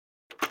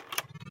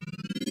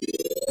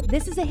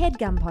This is a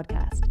HeadGum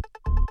podcast.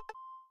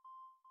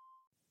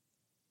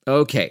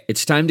 Okay,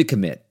 it's time to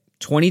commit.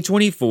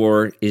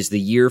 2024 is the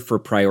year for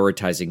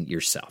prioritizing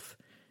yourself.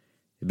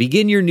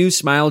 Begin your new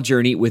smile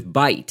journey with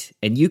Byte,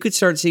 and you could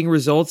start seeing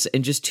results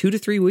in just 2 to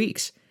 3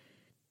 weeks.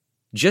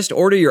 Just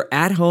order your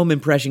at-home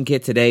impression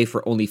kit today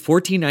for only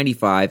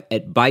 $14.95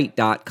 at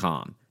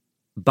Byte.com.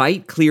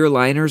 Byte clear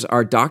liners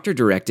are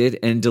doctor-directed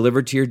and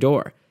delivered to your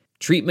door.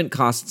 Treatment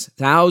costs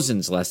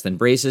thousands less than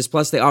braces,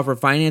 plus they offer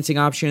financing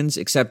options,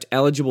 accept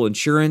eligible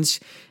insurance,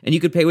 and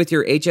you could pay with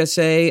your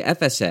HSA,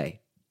 FSA.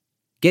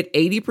 Get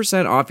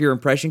 80% off your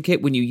impression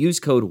kit when you use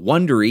code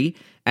WONDERY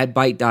at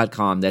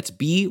Byte.com. That's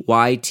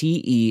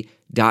BYTE.com.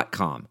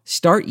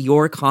 Start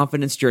your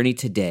confidence journey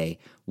today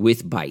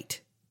with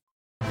Byte.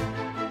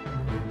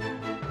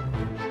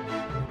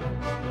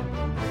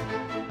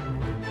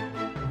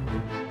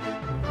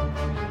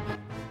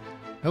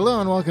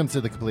 Hello and welcome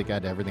to the Complete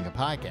Guide to Everything, a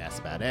podcast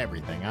about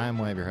everything. I'm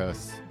one of your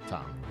hosts,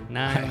 Tom.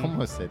 I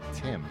almost said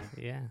Tim.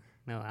 Yeah.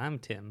 No, I'm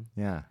Tim.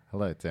 Yeah.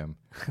 Hello, Tim.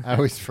 I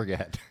always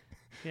forget.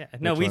 Yeah.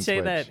 No, Which we one's say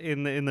which. that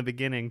in the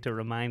beginning to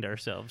remind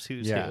ourselves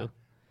who's who.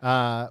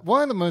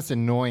 One of the most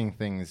annoying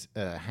things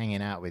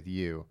hanging out with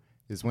you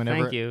is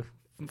whenever... Thank you,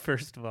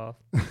 first of all.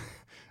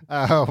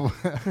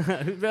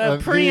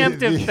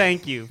 Preemptive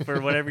thank you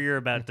for whatever you're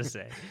about to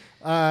say.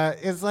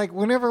 It's like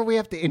whenever we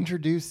have to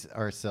introduce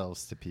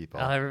ourselves to people.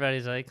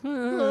 Everybody's like,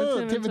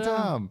 Oh, Tim and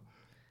Tom.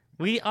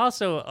 We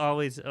also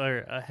always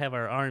have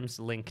our arms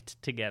linked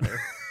together.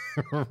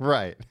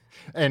 Right.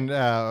 And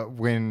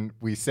when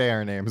we say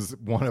our names,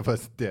 one of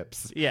us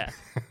dips. Yeah.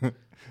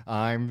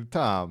 I'm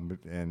Tom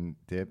and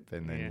dip,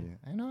 and then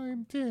I know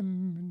I'm Tim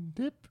and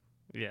dip.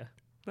 Yeah.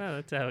 No,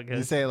 that's how it goes.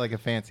 You say it like a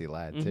fancy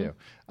lad too.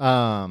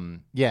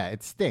 Yeah,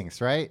 it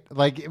stinks, right?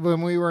 Like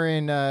when we were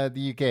in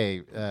the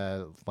UK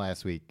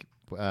last week,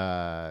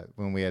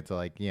 when we had to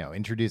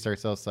introduce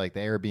ourselves to like the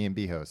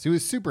Airbnb host, who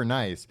was super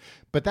nice,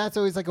 but that's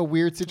always like a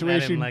weird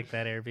situation. I didn't like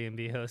that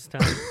Airbnb host,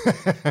 Tom.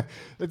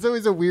 It's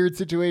always a weird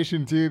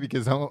situation too,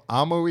 because I'm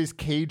always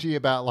cagey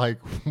about like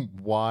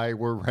why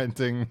we're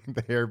renting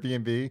the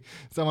Airbnb.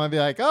 Someone would be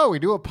like, "Oh, we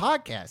do a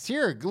podcast.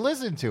 Here,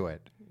 listen to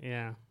it."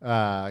 Yeah.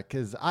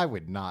 Because I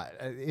would not.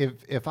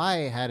 If I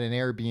had an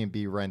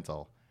Airbnb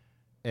rental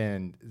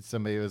and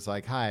somebody was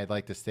like, "Hi, I'd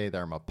like to stay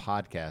there. I'm a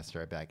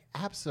podcaster," I'd be like,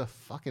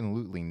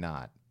 "Abso-fucking-lutely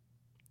not."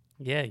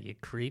 Yeah, you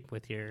creep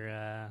with your...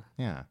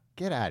 Yeah,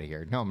 get out of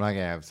here. No, I'm not going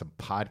to have some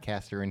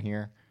podcaster in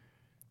here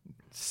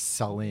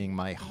sullying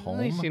my home.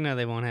 At least you know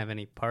they won't have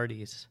any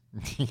parties.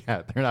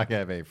 Yeah, they're not going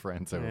to have any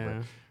friends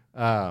over.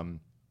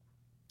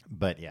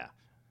 But yeah.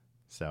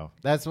 So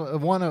that's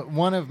one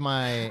of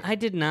my... I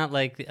did not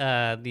like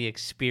the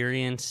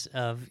experience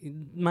of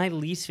my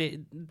least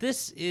favorite.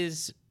 This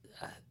is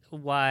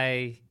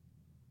why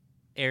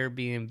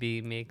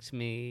Airbnb makes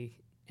me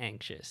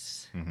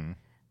anxious. Mm-hmm.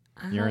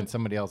 You're in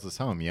somebody else's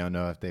home. You don't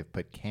know if they've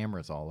put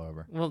cameras all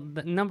over. Well,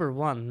 number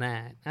one,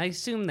 that. I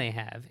assume they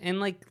have.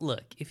 And,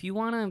 look, if you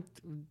want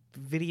to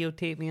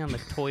videotape me on the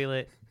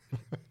toilet...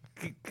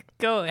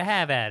 Go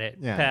have at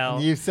it,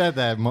 pal. You've said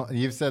that.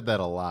 You've said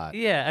that a lot.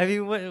 Yeah, I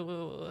mean,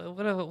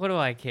 what do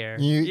I care?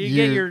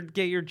 You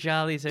get your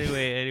jollies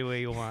any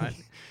way you want.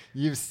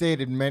 You've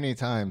stated many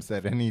times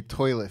that any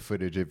toilet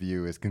footage of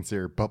you is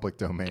considered public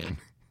domain.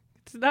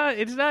 It's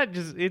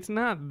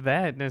not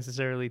that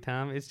necessarily,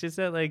 Tom. It's just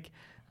that I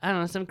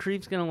don't know, some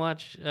creep's gonna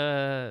watch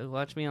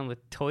me on the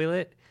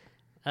toilet.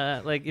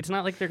 It's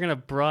not like they're going to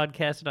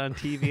broadcast it on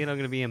TV and I'm going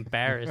to be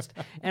embarrassed.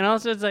 And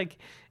also it's like,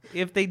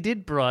 if they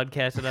did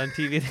broadcast it on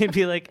TV, they'd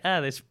be like,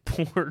 this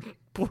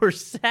poor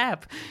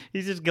sap.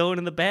 He's just going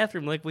in the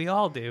bathroom like we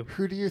all do.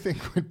 Who do you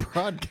think would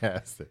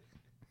broadcast it?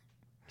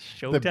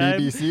 Showtime? The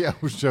BBC? Oh,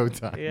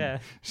 Showtime. Yeah.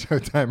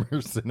 Showtime or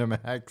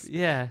Cinemax?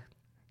 Yeah.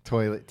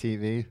 Toilet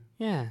TV?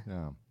 Yeah.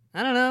 Oh.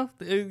 I don't know.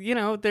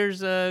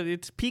 There's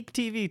it's peak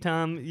TV,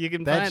 Tom. You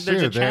can That's find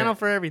there's true. a channel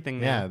for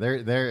everything now.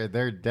 Yeah,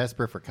 they're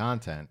desperate for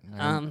content.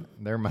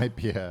 There might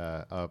be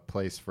a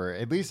place for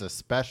at least a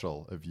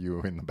special of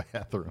you in the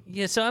bathroom.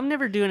 Yeah, so I'm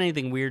never doing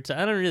anything weird, so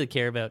I don't really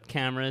care about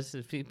cameras.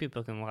 If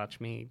people can watch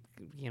me,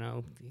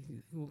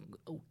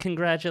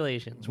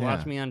 congratulations. Yeah.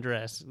 Watch me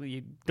undress.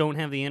 You don't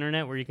have the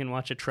internet where you can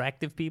watch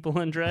attractive people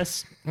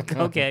undress?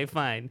 Okay,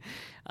 fine.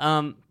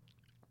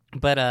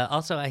 But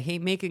also, I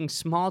hate making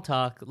small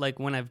talk, like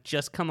when I've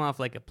just come off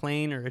like a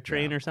plane or a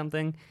train or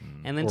something,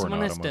 and then Or someone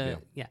an has to,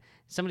 automobile.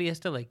 somebody has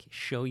to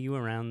show you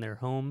around their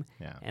home,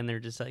 and they're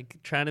just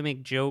trying to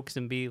make jokes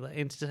and be like,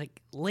 it's just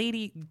like,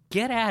 lady,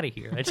 get out of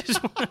here. I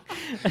just want,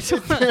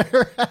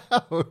 Their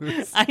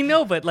house. I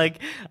know, but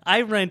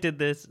I rented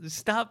this.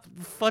 Stop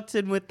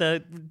futzing with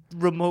the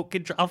remote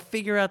control. I'll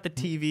figure out the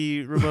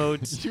TV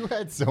remotes. You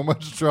had so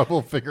much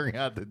trouble figuring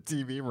out the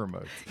TV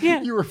remote.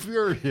 Yeah. You were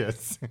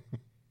furious.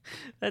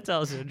 That's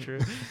also true.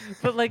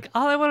 But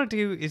all I want to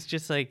do is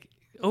just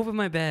open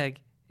my bag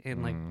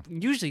and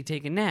usually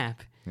take a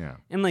nap. Yeah.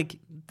 And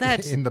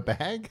that's in the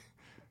bag?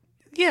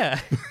 yeah.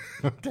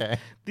 Okay.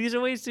 These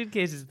are waste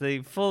suitcases. They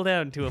fold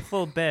down to a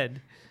full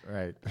bed.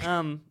 Right.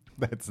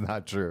 That's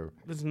not true.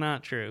 That's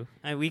not true.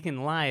 We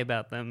can lie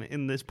about them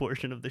in this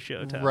portion of the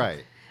show, Tom.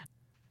 Right.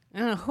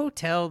 In a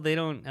hotel, they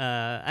don't.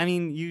 I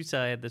mean, you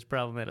saw I had this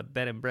problem at a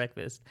bed and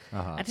breakfast.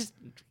 Uh-huh. I just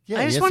Yeah,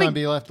 I you just just want want to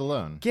to be left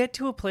alone. get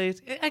to a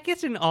place. I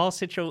guess in all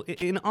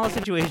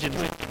situations,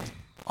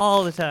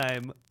 all the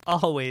time,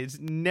 always,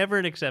 never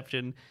an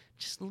exception.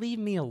 Just leave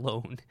me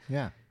alone.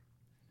 Yeah.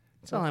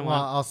 That's all I Well,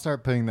 want. I'll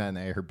start putting that in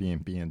the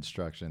Airbnb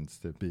instructions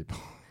to people.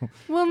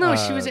 Well, no,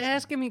 she was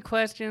asking me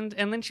questions,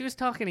 and then she was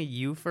talking to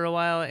you for a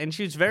while, and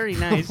she was very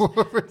nice.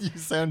 You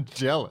sound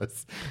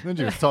jealous. Then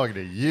she was talking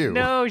to you.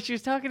 No, she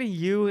was talking to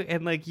you,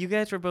 and like you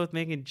guys were both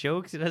making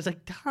jokes, and I was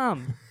like,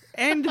 Tom,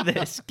 end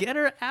this. Get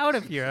her out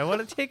of here. I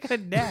want to take a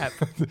nap.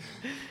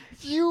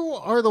 You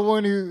are the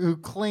one who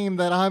claimed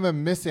that I'm a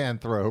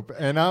misanthrope,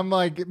 and I'm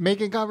like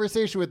making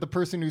conversation with the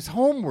person whose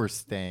home we're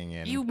staying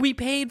in. We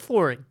paid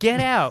for it. Get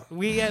out.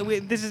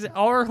 This is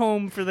our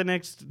home for the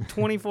next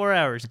 24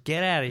 hours.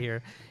 Get out of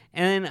here.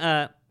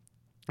 And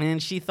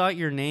she thought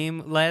your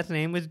last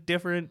name was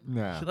different.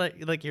 No. She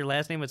like your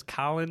last name was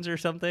Collins or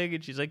something,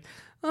 and she's like,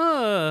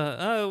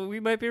 we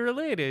might be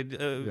related,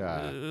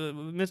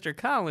 Mr.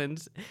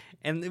 Collins.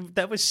 And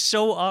that was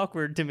so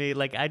awkward to me.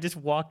 Like I just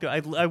walked.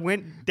 I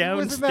went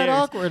downstairs. Wasn't that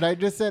awkward? I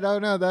just said, "Oh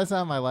no, that's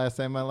not my last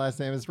name. My last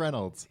name is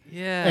Reynolds."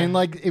 Yeah. And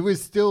like it was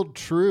still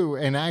true.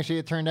 And actually,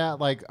 it turned out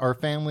like our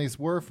families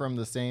were from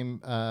the same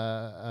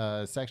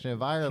section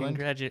of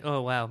Ireland.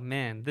 Oh wow,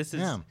 man, this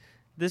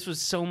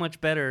was so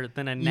much better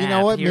than a nap. You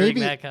know what? Hearing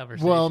that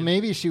conversation. Well,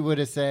 maybe she would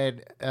have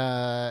said,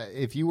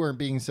 if you weren't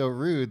being so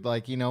rude,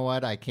 like, you know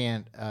what? I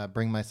can't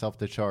bring myself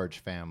to charge,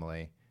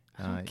 family.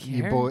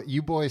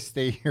 You boys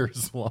stay here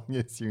as long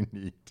as you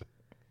need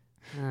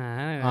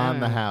on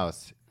the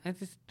house.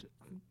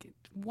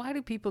 Why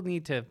do people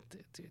need to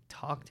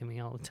talk to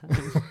me all the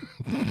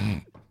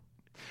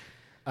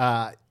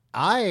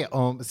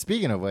time?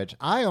 Speaking of which,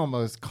 I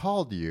almost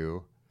called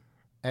you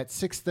at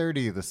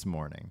 6:30 this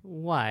morning.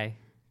 Why?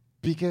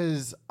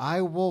 Because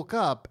I woke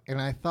up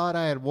and I thought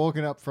I had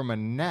woken up from a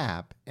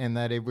nap and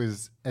that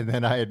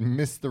I had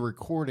missed the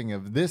recording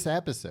of this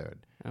episode.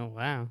 Oh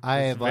wow!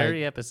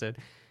 Very episode.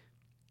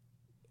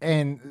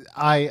 And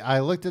I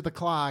looked at the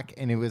clock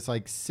and it was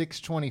like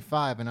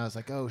 6:25 and I was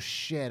like, oh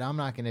shit, I'm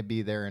not going to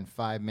be there in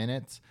 5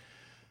 minutes.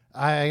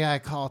 I got to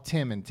call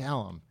Tim and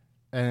tell him.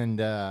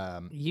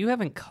 And you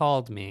haven't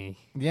called me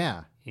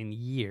in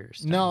years.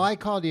 Tom. No, I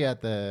called you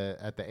at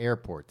the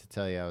airport to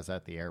tell you I was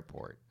at the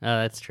airport. Oh,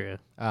 that's true.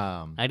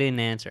 I didn't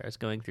answer. I was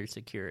going through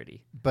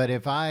security. But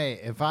if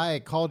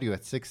I called you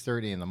at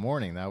 6:30 in the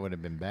morning, that would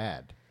have been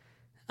bad.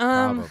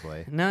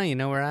 Probably. No, you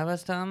know where I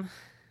was, Tom?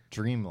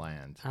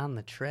 Dreamland. On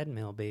the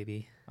treadmill,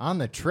 baby. On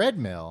the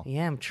treadmill?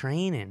 Yeah, I'm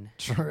training.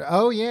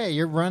 Oh, yeah,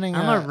 you're running.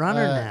 I'm a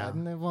runner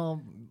now.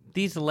 Well,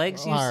 these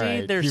legs you all see,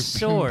 right. they're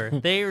sore.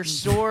 They are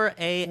sore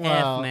AF,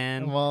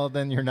 man. Well,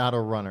 then you're not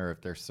a runner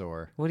if they're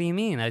sore. What do you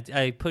mean?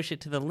 I push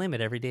it to the limit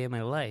every day of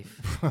my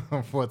life.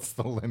 What's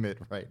the limit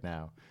right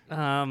now?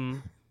 I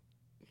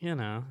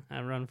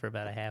run for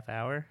about a half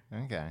hour.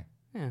 Okay.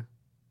 Yeah.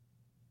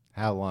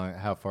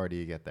 How far do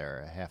you get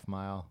there? A half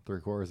mile?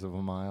 3/4 of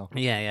a mile?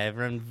 Yeah, I've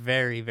run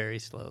very, very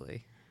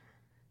slowly.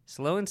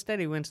 Slow and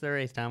steady wins the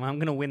race, Tom. I'm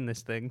gonna win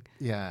this thing.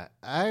 Yeah,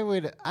 I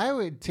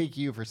would take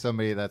you for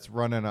somebody that's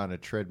running on a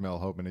treadmill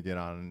hoping to get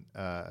on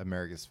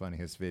America's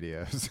Funniest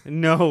Videos.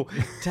 No,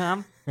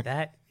 Tom,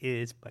 that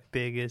is my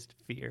biggest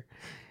fear.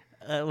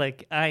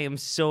 I am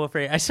so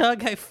afraid. I saw a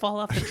guy fall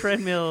off the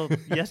treadmill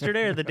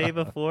yesterday or the day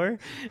before.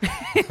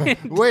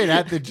 Wait,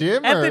 at the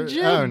gym? At the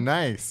gym. Oh,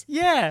 nice.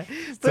 Yeah.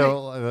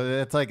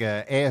 So it's like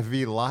a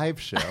AFV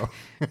live show.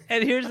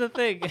 And here's the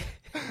thing.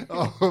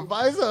 Oh, if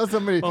I saw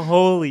somebody,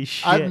 holy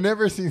shit! I've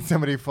never seen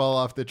somebody fall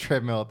off the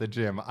treadmill at the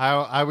gym.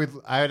 I would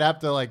have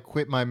to like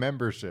quit my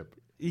membership.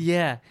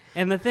 Yeah,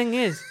 and the thing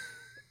is,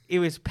 it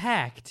was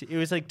packed. It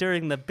was like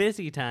during the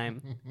busy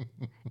time.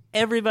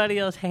 Everybody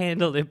else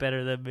handled it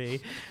better than me.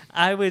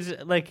 I was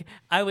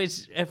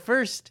at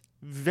first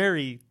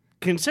very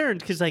concerned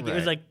because it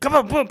was like come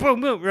on, boom,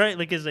 boom, boom, right?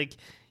 Like it's like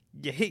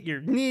you hit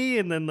your knee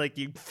and then like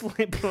you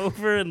flip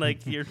over and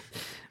like your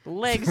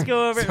legs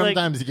go over.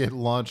 Sometimes you get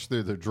launched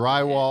through the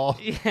drywall.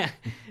 Yeah.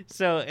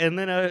 So and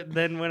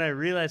then when I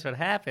realized what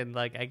happened,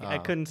 like I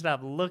couldn't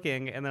stop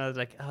looking, and then I was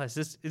like, oh,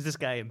 is this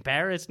guy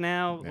embarrassed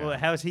now? Yeah. Well,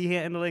 how's he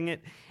handling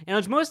it? And I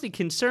was mostly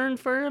concerned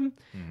for him,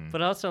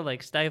 but also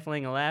like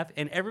stifling a laugh.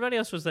 And everybody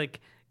else was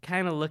like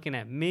kind of looking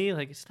at me,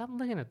 like, stop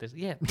looking at this.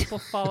 Yeah, people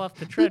fall off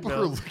the treadmill.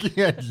 People were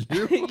looking at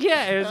you.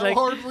 Yeah, it was How like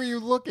hard were you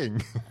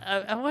looking?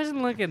 I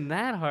wasn't looking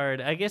that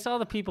hard. I guess all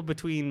the people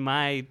between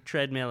my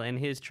treadmill and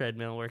his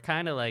treadmill were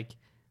kind of like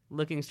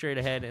looking straight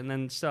ahead, and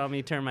then saw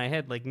me turn my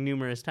head like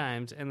numerous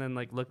times, and then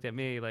like looked at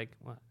me like,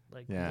 what?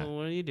 Like, well,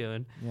 what are you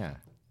doing? Yeah.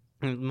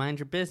 Mind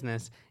your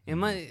business.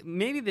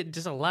 Maybe that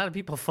just a lot of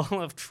people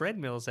fall off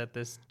treadmills at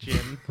this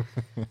gym.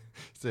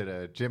 Is it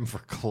a gym for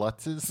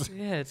klutzes?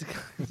 Yeah, it's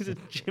a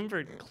gym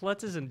for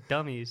klutzes and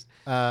dummies.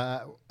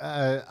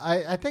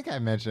 I think I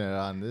mentioned it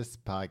on this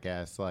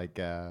podcast. Like,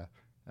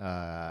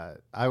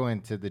 I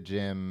went to the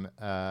gym,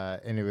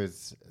 and it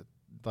was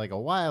like a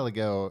while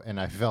ago, and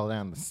I fell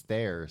down the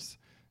stairs.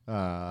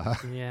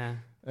 Yeah.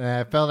 And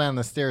I fell down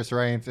the stairs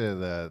right into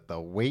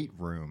the weight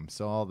room.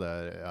 So all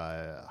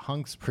the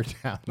hunks were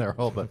down there.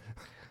 All the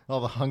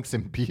hunks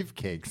and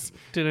beefcakes.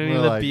 Did any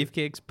of the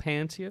beefcakes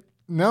pants you?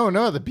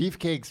 No, the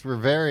beefcakes were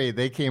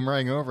they came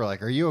running over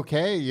like, "Are you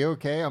okay? You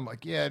okay?" I'm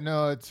like, "Yeah,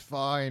 no, it's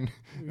fine."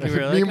 You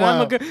were like, Meanwhile,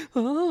 I'm okay.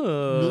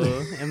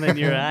 Oh. And then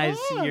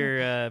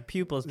your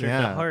pupils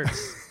turned to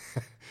hearts.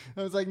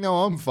 I was like,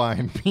 "No, I'm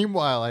fine."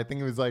 Meanwhile, I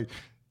think it was like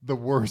the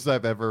worst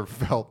I've ever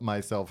felt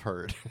myself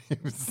hurt.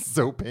 It was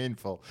so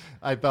painful.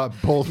 I thought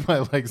both my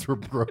legs were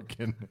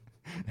broken.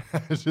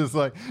 I was just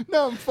like,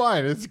 "No, I'm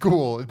fine. It's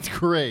cool. It's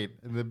great."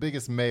 And the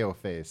biggest mayo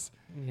face.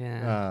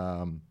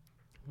 Yeah.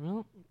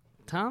 Well,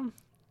 Tom,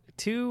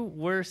 2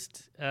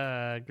 worst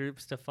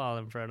groups to fall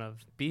in front of: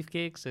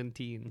 beefcakes and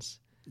teens.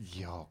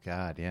 Oh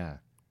God, yeah.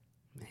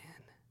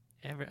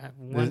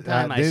 One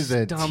time this is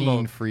a stumbled.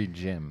 teen-free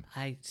gym.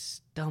 I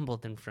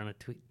stumbled in front of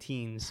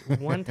teens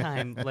one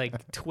time,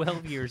 like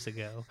 12 years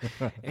ago,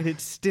 and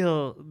it's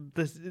still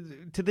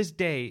to this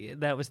day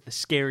that was the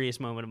scariest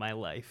moment of my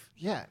life.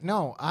 Yeah,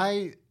 no,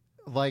 I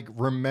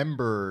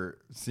remember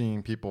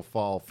seeing people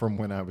fall from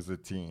when I was a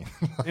teen.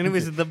 And it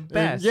was the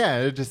best. Yeah,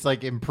 it just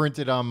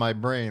imprinted on my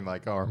brain.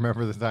 Like, oh,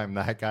 remember the time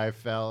that guy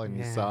fell and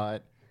you saw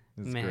it?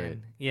 It was great.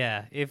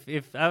 Yeah.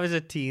 If I was a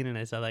teen and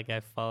I saw that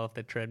guy fall off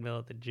the treadmill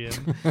at the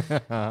gym,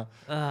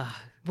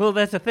 well,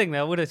 that's the thing.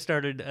 That would have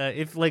started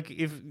if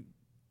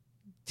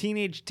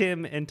teenage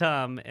Tim and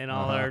Tom and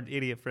all our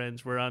idiot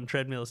friends were on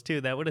treadmills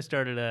too. That would have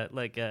started a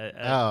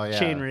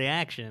chain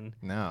reaction.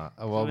 No,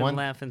 well, one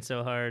laughing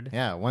so hard.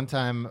 Yeah, one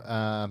time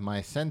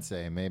my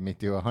sensei made me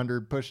do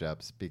 100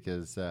 push-ups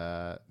because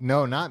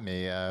no, not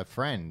me, a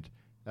friend.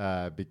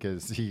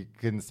 Because he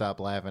couldn't stop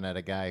laughing at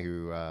a guy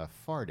who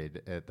farted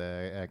at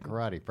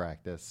karate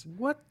practice.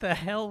 What the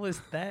hell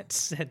was that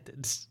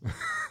sentence?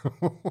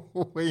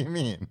 What do you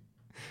mean?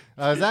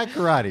 I was at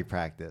karate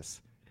practice.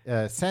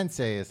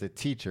 Sensei is a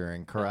teacher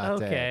in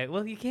karate. Okay,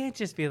 well, you can't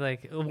just be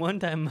like, one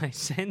time my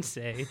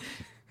sensei.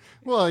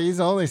 Well, he's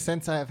the only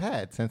sensei I've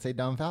had, Sensei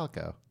Don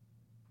Falco.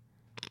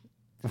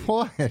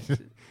 What?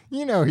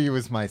 You know he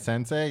was my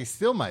sensei.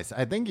 Still I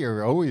think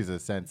you're always a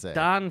sensei.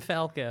 Don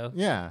Falco.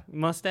 Yeah.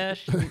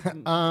 Mustache?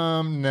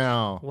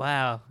 No.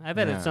 Wow. I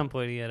bet at some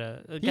point he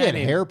had he had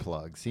hair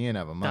plugs. He didn't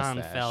have a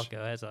mustache. Don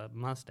Falco has a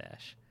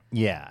mustache.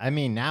 Yeah. I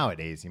mean,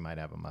 nowadays he might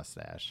have a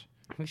mustache.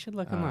 We should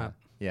look him up.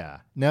 Yeah.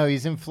 No,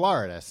 he's in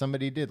Florida.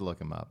 Somebody did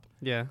look him up.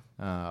 Yeah.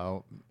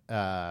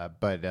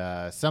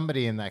 But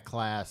somebody in that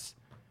class,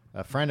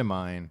 a friend of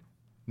mine,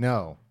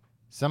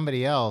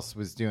 somebody else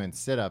was doing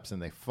sit-ups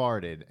and they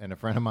farted, and a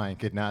friend of mine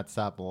could not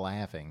stop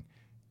laughing.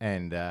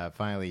 And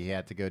finally he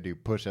had to go do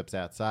push-ups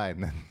outside.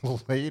 And then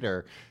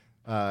later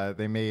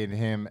they made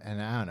him, and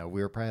I don't know,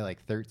 we were probably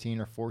like 13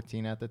 or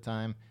 14 at the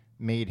time,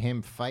 made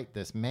him fight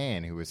this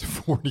man who was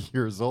 40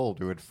 years old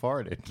who had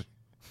farted.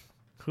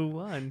 Who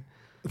won?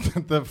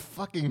 The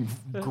fucking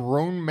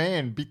grown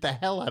man beat the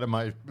hell out of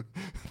my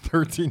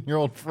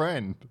 13-year-old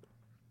friend.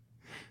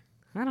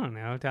 I don't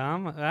know,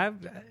 Tom.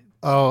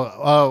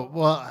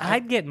 Well,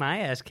 I'd get my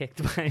ass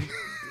kicked by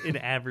an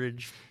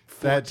average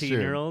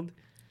 14-year-old.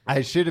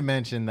 I should have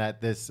mentioned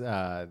that this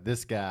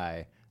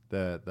guy,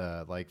 the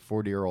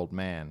 40-year-old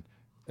man,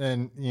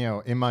 and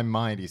in my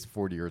mind he's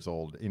 40 years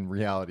old. In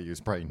reality, he was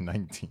probably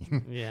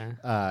 19.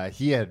 Yeah.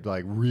 He had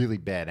really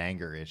bad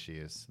anger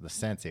issues. The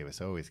sensei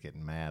was always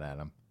getting mad at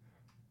him.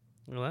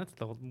 Well, that's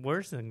the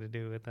worst thing to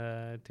do with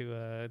to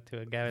a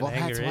guy with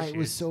anger issues. Well, that's why it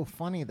was so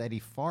funny that he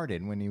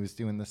farted when he was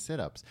doing the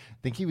sit-ups. I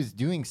think he was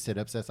doing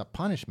sit-ups as a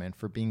punishment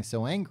for being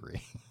so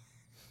angry.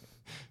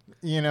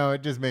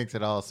 It just makes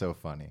it all so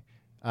funny.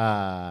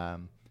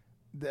 Another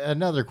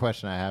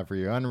question I have for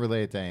you,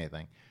 unrelated to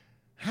anything.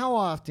 How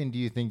often do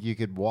you think you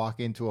could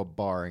walk into a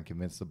bar and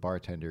convince the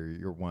bartender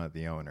you're one of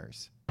the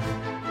owners?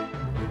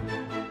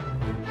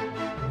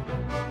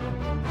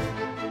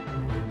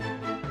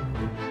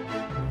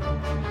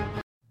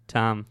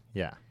 Tom.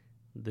 Yeah.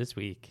 This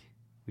week,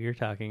 we are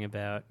talking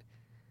about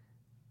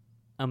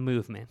a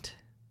movement.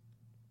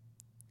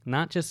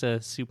 Not just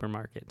a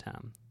supermarket,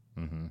 Tom.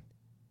 Mm-hmm.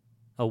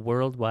 A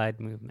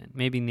worldwide movement.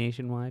 Maybe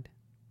nationwide.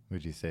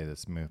 Would you say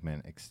this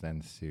movement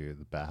extends to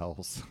the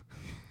bowels?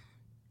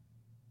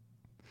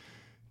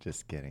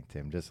 Just kidding,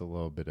 Tim. Just a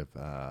little bit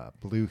of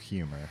blue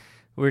humor.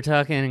 We're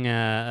talking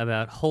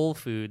about Whole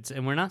Foods,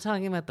 and we're not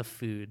talking about the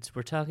foods.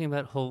 We're talking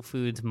about Whole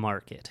Foods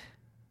Market.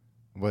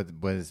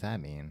 What does that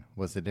mean?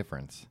 What's the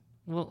difference?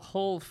 Well,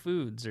 Whole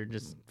Foods are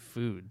just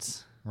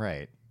foods.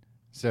 Right.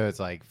 So it's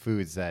like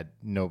foods that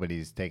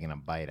nobody's taken a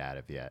bite out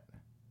of yet.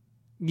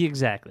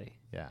 Exactly.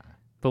 Yeah.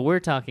 But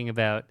we're talking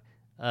about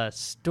a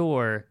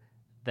store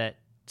that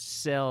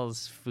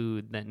sells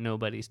food that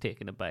nobody's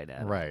taken a bite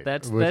out of. Right.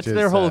 That's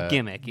their whole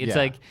gimmick. It's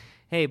like,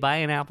 hey, buy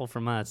an apple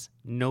from us.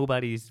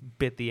 Nobody's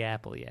bit the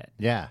apple yet.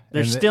 Yeah.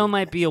 There still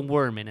might be a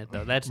worm in it,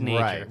 though. That's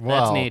nature. Right.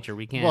 Well, that's nature.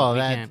 We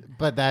can't.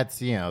 But that's,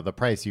 the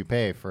price you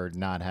pay for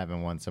not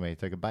having one somebody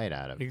took a bite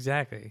out of.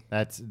 Exactly.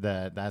 That's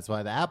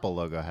why the Apple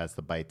logo has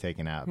the bite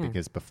taken out,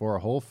 because before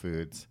Whole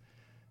Foods,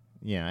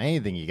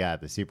 anything you got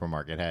at the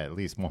supermarket had at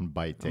least one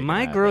bite taken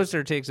My out of it.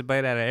 grocer takes a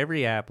bite out of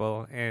every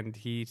apple, and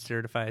he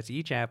certifies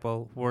each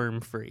apple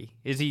worm-free.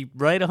 Is he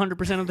right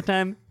 100% of the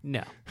time?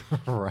 No.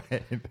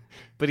 Right.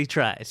 But he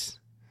tries.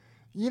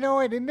 You know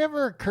what? It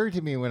never occurred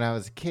to me when I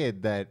was a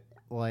kid that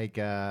like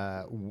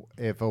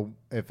if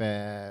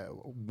a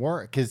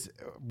worm, because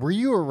were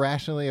you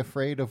irrationally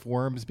afraid of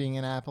worms being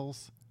in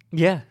apples?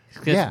 Yeah.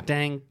 Because Yeah.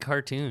 dang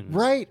cartoons.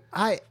 Right.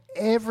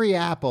 Every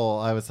apple,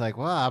 I was like,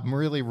 well, I'm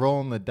really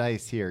rolling the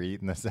dice here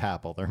eating this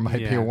apple. There might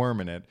be Yeah. a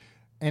worm in it.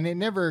 And it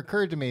never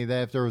occurred to me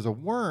that if there was a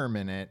worm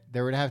in it,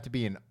 there would have to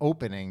be an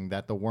opening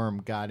that the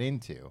worm got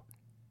into.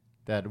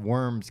 That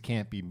worms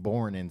can't be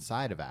born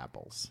inside of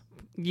apples.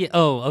 Yeah.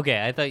 Oh,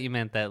 okay. I thought you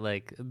meant that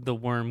like the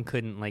worm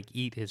couldn't like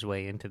eat his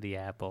way into the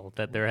apple.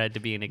 That there had to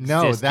be an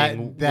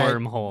existing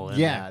wormhole. In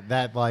there.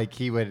 that like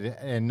he would,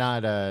 and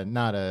not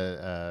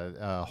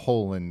a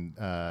hole in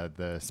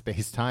the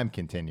space-time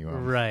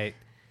continuum. Right.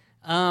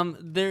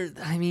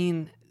 I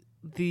mean,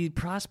 the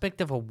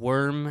prospect of a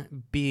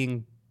worm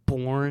being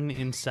born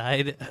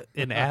inside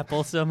an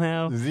apple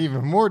somehow This is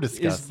even more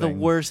disgusting. is the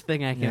worst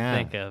thing I can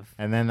think of.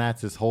 And then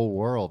that's his whole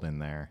world in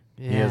there.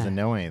 He Yeah. doesn't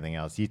know anything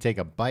else. You take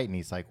a bite and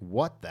he's like,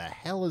 what the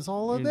hell is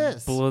all of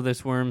this? Blow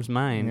this worm's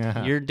mind.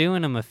 Yeah. You're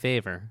doing him a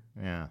favor.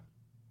 Yeah.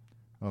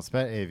 Well,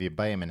 especially if you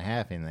bite him in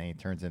half and then he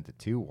turns into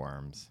two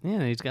worms.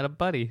 Yeah, he's got a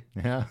buddy.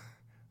 Yeah.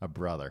 A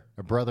brother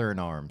in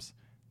arms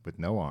with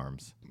no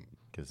arms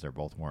because they're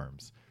both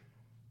worms.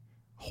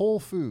 Whole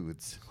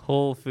Foods.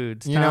 Whole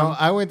Foods. You know,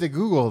 I went to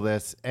Google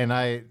this and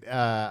I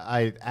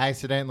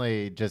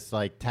accidentally just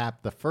like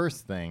tapped the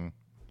first thing.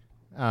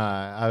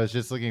 I was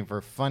just looking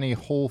for funny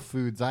Whole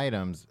Foods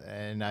items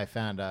and I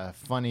found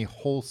funny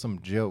wholesome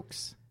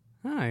jokes.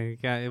 Hi,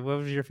 what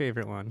was your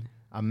favorite one?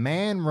 A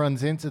man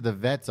runs into the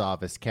vet's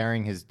office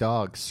carrying his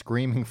dog,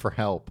 screaming for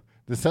help.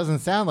 This doesn't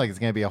sound like it's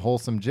going to be a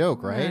wholesome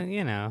joke, right?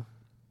 You know,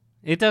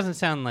 it doesn't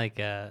sound like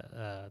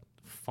a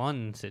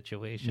fun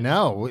situation.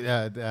 No,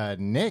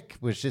 Nick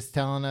was just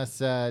telling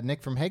us.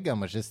 Nick from Headgum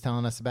was just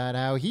telling us about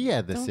how he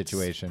had this Don't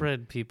situation.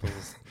 spread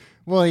people's.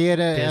 Well, he had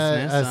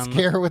business a on the-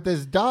 scare with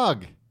his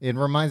dog. It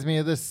reminds me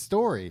of this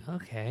story.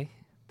 Okay.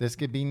 This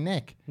could be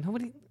Nick.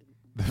 Nobody.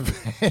 The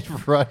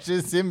vet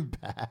rushes him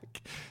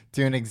back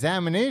to an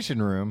examination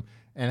room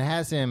and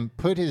has him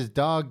put his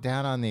dog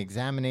down on the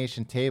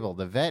examination table.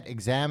 The vet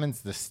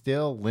examines the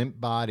still, limp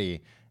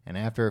body and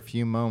after a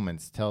few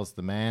moments tells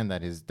the man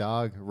that his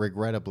dog,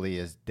 regrettably,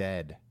 is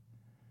dead.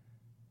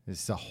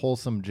 This is a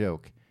wholesome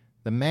joke.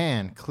 The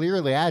man,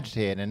 clearly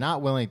agitated and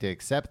not willing to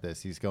accept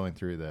this, he's going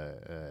through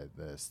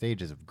the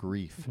stages of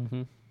grief,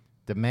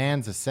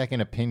 demands a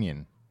second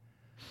opinion.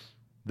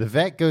 The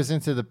vet goes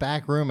into the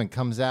back room and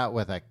comes out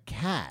with a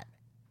cat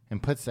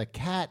and puts the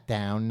cat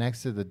down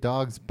next to the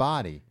dog's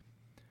body.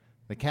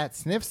 The cat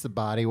sniffs the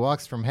body,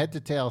 walks from head to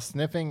tail,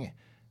 sniffing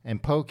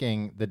and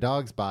poking the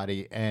dog's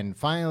body, and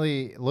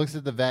finally looks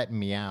at the vet and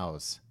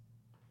meows.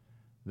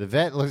 The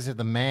vet looks at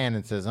the man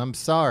and says, "I'm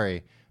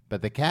sorry,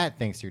 but the cat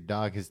thinks your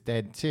dog is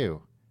dead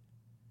too."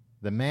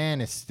 The man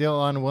is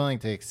still unwilling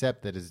to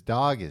accept that his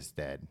dog is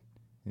dead.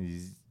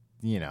 He's,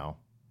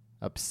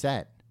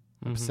 upset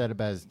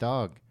about his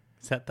dog.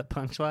 Is that the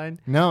punchline?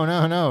 No.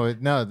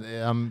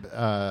 I'm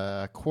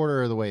a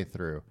quarter of the way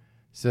through.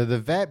 So the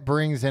vet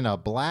brings in a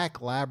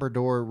black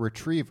Labrador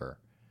Retriever.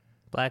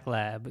 Black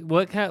Lab.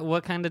 What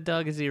kind of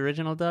dog is the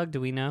original dog? Do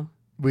we know?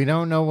 We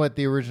don't know what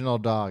the original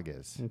dog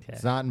is. Okay.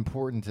 It's not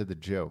important to the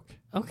joke.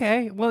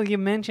 Okay. Well, you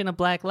mentioned a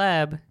Black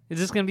Lab. Is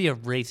this going to be a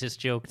racist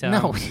joke, Tom?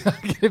 No, it's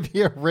not going to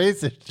be a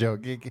racist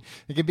joke. It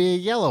could be a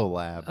yellow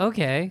lab.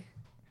 Okay.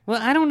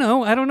 Well, I don't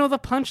know. I don't know the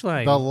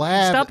punchline. The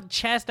lab- Stop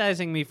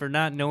chastising me for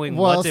not knowing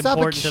Well, what's stop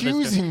important to the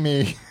story. accusing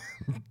me.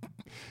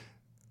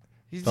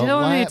 You're The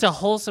telling me lab- it's a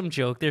wholesome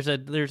joke. There's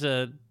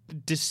a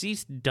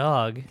deceased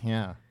dog.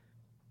 Yeah.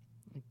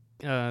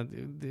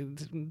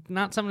 It's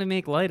not something to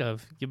make light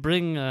of. You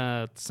bring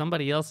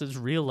somebody else's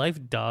real life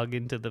dog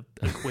into the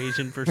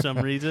equation for some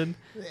reason.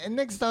 And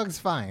Nick's dog's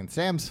fine.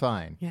 Sam's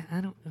fine. Yeah,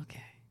 I don't. Okay,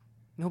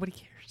 nobody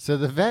cares. So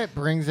the vet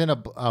brings in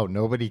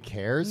nobody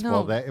cares?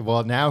 No.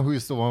 Well, now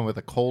who's the one with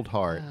a cold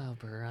heart? Oh,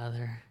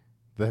 brother.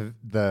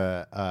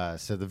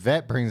 So the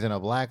vet brings in a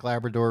black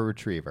Labrador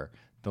Retriever.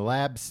 The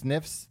lab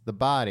sniffs the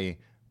body,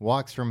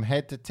 walks from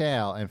head to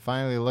tail, and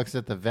finally looks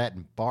at the vet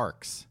and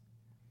barks.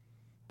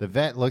 The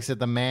vet looks at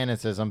the man and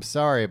says, "I'm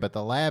sorry, but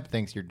the lab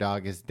thinks your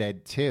dog is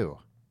dead too."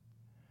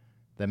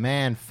 The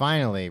man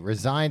finally,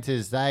 resigned to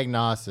his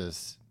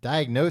diagnosis,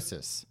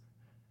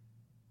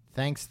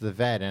 thanks the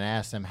vet and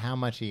asks him how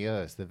much he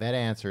owes. The vet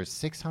answers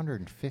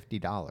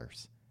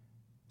 $650.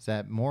 Is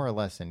that more or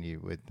less than you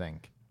would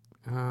think?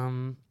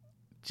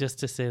 Just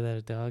to say that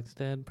a dog's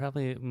dead,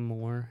 probably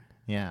more.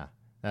 Yeah,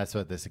 that's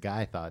what this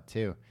guy thought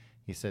too.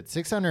 He said,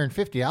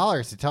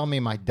 $650 to tell me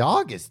my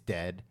dog is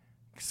dead,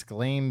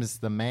 exclaims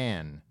the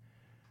man.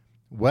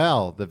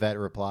 Well, the vet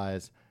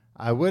replies,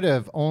 I would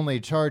have only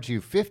charged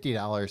you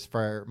 $50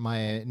 for my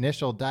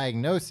initial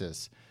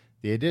diagnosis.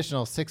 The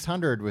additional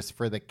 $600 was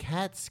for the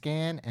CAT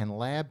scan and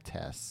lab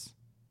tests.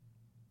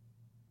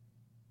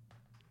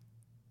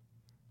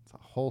 It's a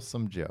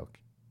wholesome joke.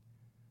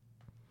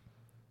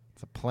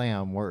 It's a play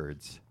on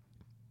words.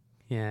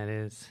 Yeah, it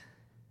is.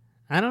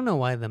 I don't know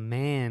why the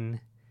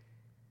man,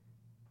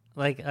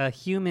 like a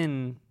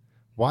human.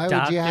 Why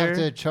would you have Doctor?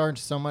 to charge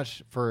so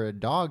much for a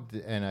dog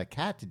and a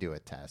cat to do a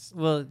test?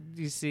 Well,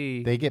 you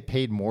see. They get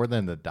paid more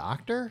than the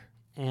doctor?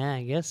 Yeah,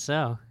 I guess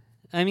so.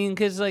 I mean,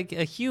 because like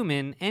a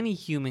human, any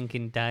human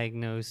can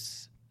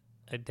diagnose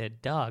a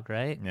dead dog,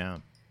 right? Yeah.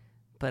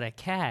 But a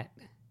cat,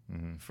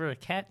 for a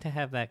cat to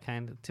have that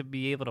to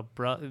be able to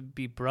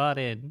be brought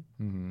in,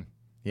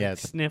 Yeah.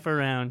 sniff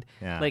around,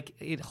 Yeah. like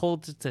it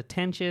holds its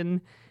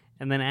attention,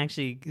 and then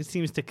actually it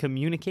seems to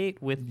communicate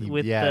with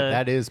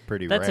that is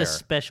pretty rare. That's a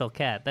special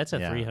cat. That's a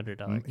Yeah.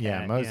 $300 cat.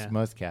 Yeah,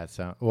 most cats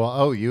don't.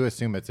 Well, you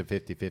assume it's a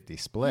 50-50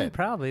 split. Yeah,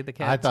 probably the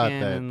cat. I thought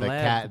scan the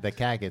lab.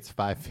 cat gets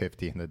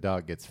 $550 and the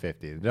dog gets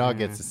 $50. The dog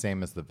gets the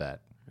same as the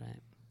vet. Right.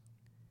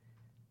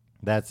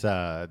 That's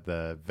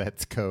the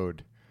vet's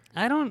code.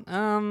 I don't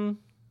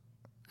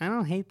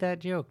hate that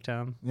joke,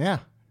 Tom. Yeah.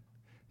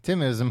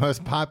 Tim, it was the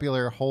most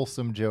popular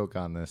wholesome joke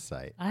on this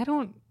site. I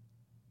don't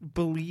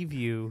believe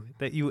you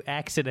that you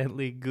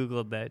accidentally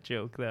Googled that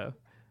joke, though.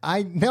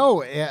 I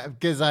know,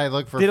 because I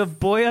look for... Did a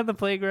boy on the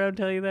playground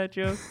tell you that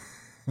joke?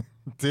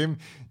 Tim,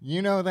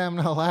 you know that I'm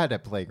not allowed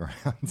at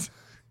playgrounds.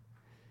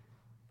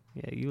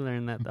 Yeah, you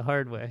learned that the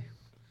hard way.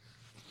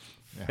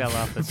 Fell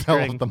off the Fell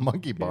string. off the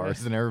monkey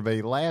bars and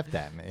everybody laughed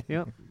at me.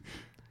 Yep.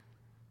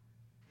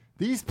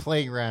 These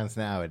playgrounds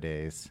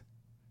nowadays,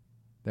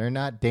 they're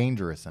not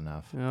dangerous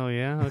enough. Oh,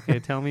 yeah? Okay,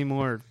 tell me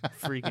more,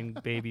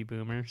 freaking baby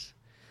boomers.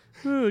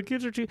 Oh,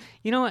 kids are too...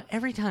 You know what?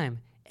 Every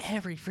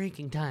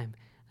freaking time,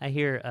 I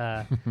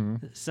hear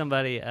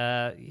somebody,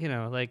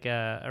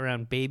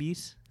 around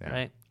babies,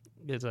 right?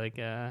 It's like,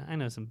 I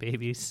know some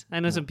babies.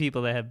 I know some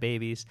people that have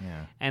babies.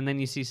 Yeah. And then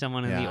you see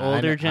someone in the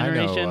older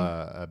generation. I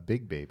know a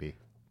big baby.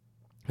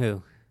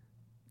 Who?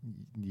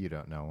 You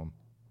don't know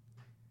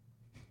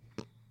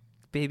him.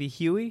 Baby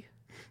Huey?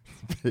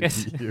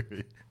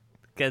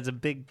 Guy's a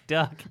big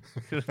duck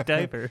with a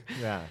diaper.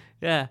 Yeah.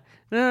 Yeah.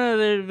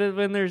 No,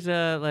 when there's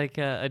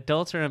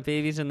adults around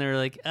babies and they're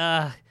like,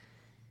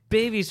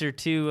 babies are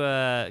too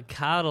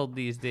coddled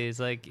these days.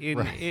 Like,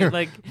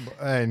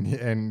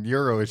 and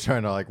you're always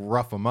trying to like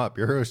rough them up.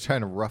 You're always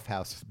trying to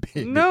roughhouse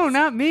babies. no,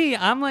 not me.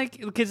 I'm like,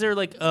 because they're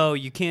like, oh,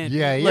 you can't.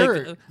 Yeah,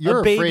 like, you're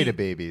a baby, afraid of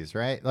babies,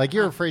 right? Like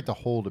you're afraid to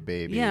hold a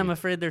baby. Yeah, I'm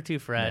afraid they're too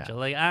fragile. Yeah.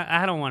 Like,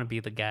 I don't want to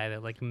be the guy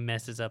that like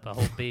messes up a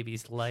whole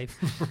baby's life.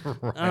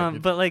 Right.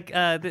 But like,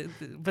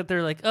 but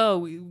they're like,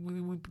 oh,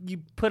 you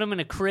put them in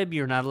a crib.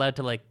 You're not allowed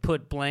to like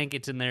put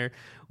blankets in there.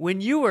 When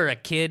you were a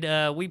kid,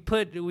 we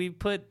put you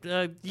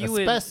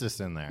asbestos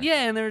in there.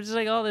 Yeah, and there's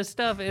like all this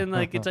stuff, and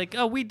like it's like,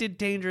 oh, we did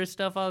dangerous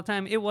stuff all the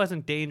time. It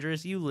wasn't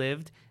dangerous. You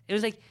lived. It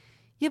was like,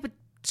 yeah, but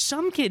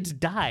some kids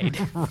died.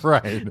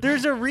 Right.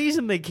 There's a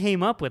reason they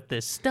came up with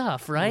this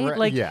stuff, right?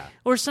 Like, yeah.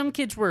 Or some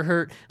kids were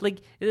hurt. Like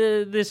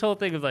this whole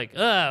thing of like,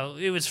 oh,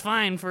 it was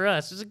fine for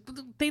us. It's like,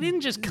 they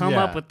didn't just come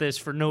up with this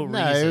for no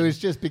reason. No, it was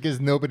just because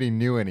nobody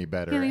knew any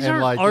better. Yeah, these and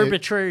aren't like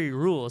arbitrary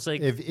rules.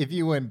 Like, if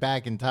you went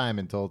back in time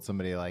and told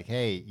somebody like,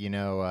 hey, you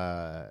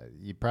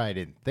probably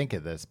didn't think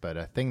of this, but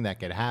a thing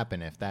that could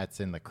happen if that's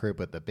in the crib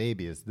with the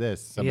baby is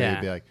this. Somebody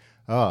would be like,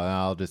 oh,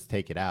 I'll just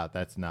take it out.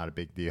 That's not a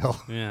big deal.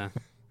 Yeah.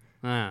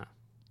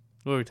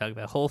 What were we talking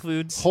about? Whole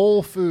Foods?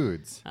 Whole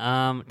Foods.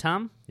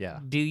 Tom? Yeah.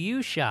 Do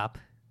you shop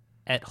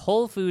at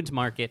Whole Foods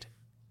Market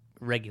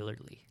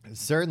regularly?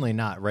 Certainly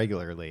not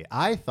regularly.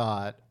 I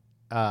thought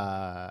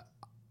last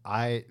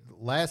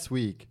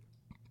week,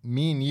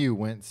 me and you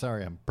went,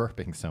 sorry, I'm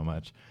burping so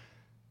much.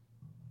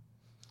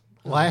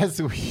 Last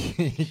week.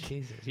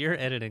 Jesus, you're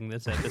editing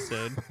this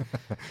episode.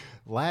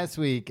 Last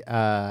week,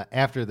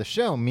 after the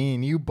show, me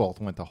and you both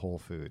went to Whole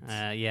Foods.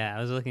 Yeah, I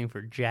was looking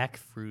for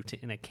jackfruit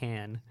in a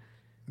can.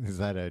 Is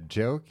that a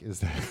joke? Is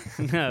that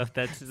No, is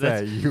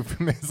that a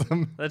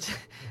euphemism? It's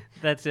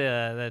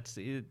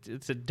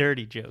a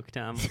dirty joke,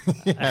 Tom.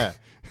 Yeah,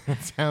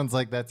 it sounds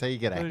like that's how you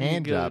get a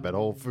hand job at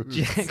Whole Foods.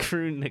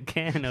 Jackfruit in a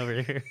can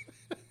over here.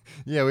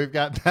 Yeah, we've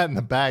got that in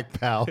the back,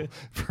 pal,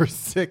 for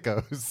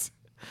sickos.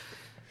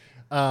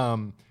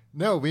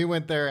 No, we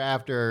went there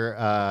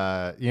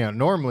after.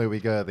 Normally we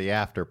go to the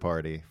after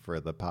party for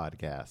the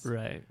podcast,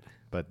 Right.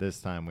 But this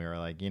time we were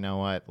like, you know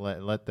what?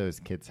 Let those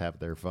kids have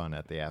their fun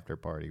at the after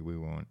party. We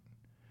won't.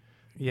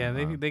 Yeah,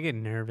 they get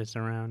nervous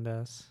around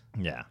us.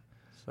 Yeah.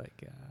 It's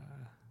like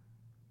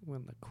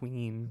when the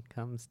Queen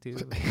comes to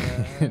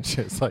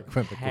Just like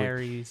when the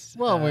Harry's.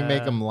 Well, we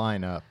make them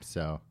line up,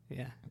 so.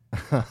 Yeah.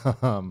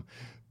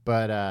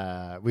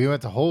 But we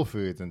went to Whole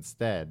Foods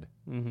instead.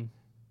 Mm-hmm.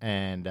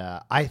 And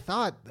I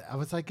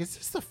was like, is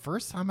this the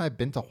first time I've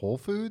been to Whole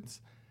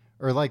Foods?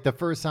 Or like the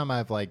first time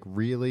I've like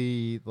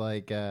really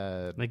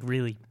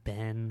really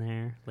been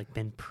there, like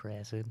been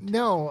present.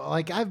 No,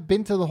 like I've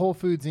been to the Whole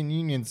Foods in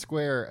Union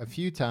Square a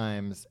few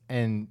times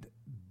and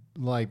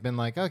like been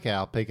like, okay,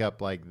 I'll pick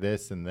up like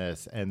this and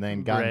this, and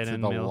then got into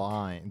the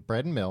line,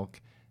 bread and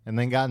milk, and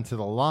then got into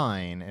the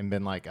line and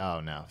been like, oh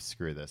no,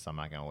 screw this. I'm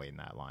not going to wait in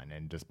that line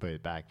and just put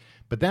it back.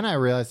 But then I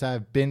realized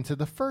I've been to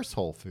the first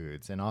Whole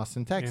Foods in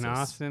Austin, Texas. In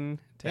Austin,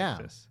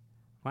 Texas.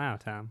 Wow,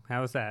 Tom.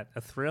 How was that?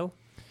 A thrill?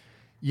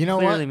 You know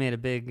Clearly what? made a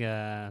big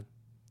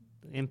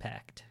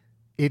impact.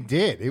 It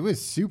did. It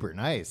was super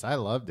nice. I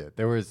loved it.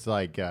 There was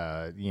like,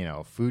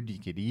 food you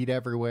could eat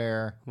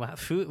everywhere. Wow,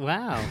 food.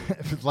 Wow.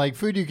 Like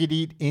food you could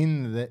eat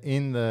in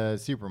the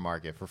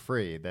supermarket for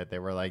free. That they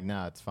were like,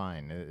 no, it's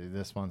fine.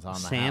 This one's on the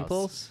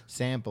Samples? house.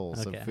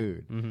 Samples Okay. of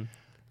food.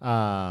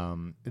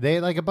 Mm-hmm. They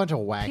had like a bunch of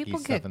wacky People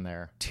stuff get in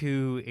there.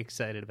 Too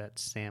excited about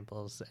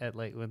samples at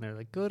like when they're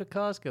like, go to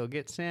Costco,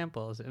 get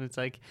samples, and it's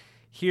like,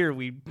 here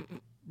we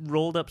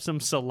rolled up some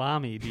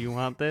salami. Do you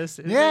want this?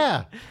 It's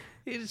Yeah. like,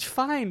 it's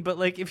fine, but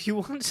like if you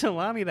want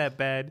salami that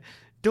bad,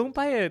 don't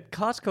buy a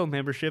Costco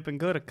membership and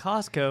go to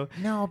Costco.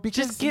 No,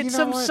 because Just get you know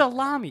some what?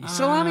 salami.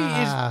 Salami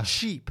Ah. is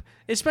cheap,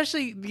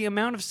 especially the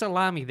amount of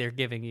salami they're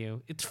giving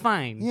you. It's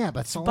fine. Yeah,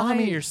 but Just buy it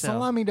salami yourself.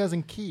 salami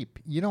doesn't keep.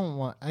 You don't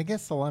want. I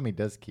guess salami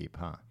does keep,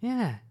 huh?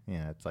 Yeah.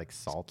 Yeah, it's like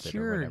salted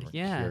cured, or whatever.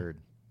 yeah. Cured.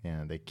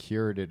 Yeah, they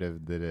cured it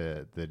of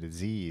the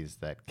disease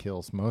that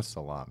kills most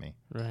salami.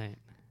 Right.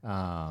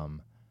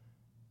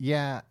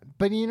 Yeah,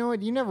 but you know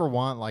what? You never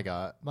want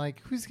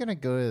who's gonna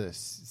go to the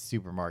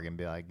supermarket and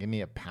be like, "Give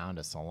me a pound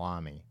of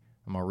salami."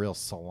 I'm a real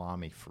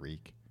salami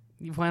freak.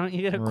 Why don't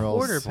you get a I'm a real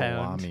quarter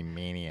salami pound?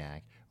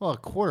 maniac. Well, a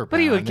quarter pound. What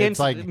are you it's against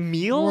like,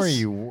 meals? What are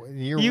you?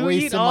 You're You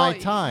wasting eat all, my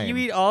time. You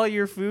eat all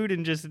your food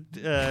in just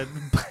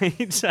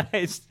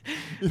bite-sized.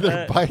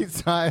 Either bite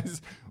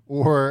size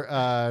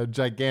or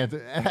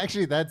gigantic.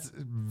 Actually, that's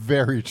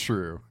very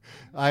true.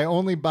 I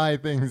only buy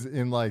things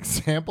in like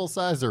sample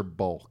size or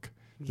bulk.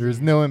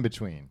 There's no in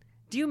between.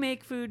 Do you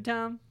make food,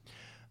 Tom?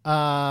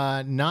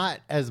 Not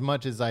as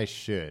much as I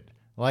should.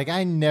 Like,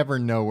 I never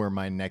know where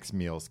my next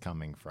meal's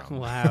coming from.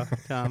 Wow,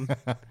 Tom.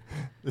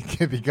 It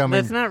could be coming.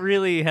 That's not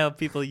really how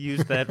people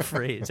use that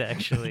phrase,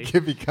 actually. It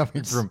could be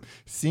coming from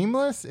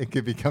Seamless. It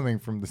could be coming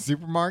from the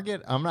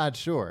supermarket. I'm not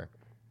sure.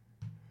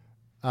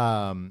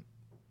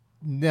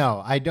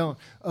 No, I don't.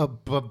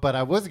 But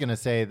I was gonna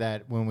say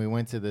that when we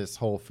went to this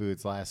Whole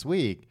Foods last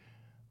week,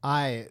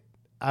 I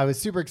was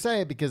super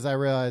excited because I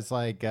realized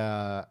I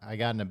got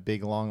in a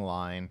big long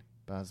line.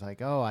 But I was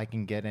like, oh, I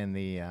can get in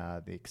the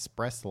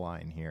express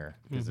line here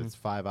because it's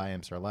 5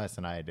 items or less,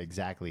 and I had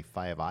exactly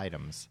 5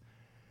 items.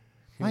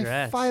 My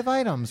Congrats. 5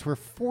 items were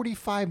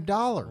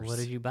 $45. What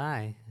did you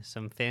buy?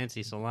 Some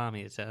fancy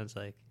salami, it sounds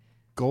like.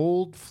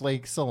 Gold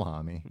flake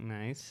salami.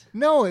 Nice.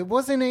 No, it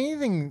wasn't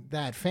anything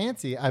that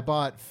fancy. I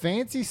bought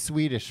fancy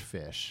Swedish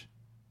fish.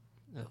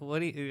 What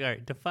do you? All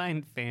right,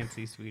 define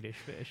fancy Swedish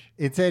fish.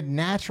 It said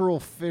natural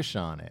fish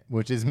on it,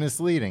 which is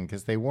misleading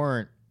because they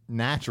weren't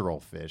natural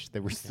fish. They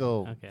were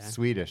still okay.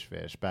 Swedish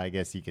fish, but I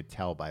guess you could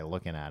tell by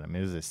looking at them.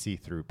 It was a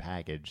see-through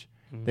package.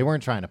 They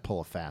weren't trying to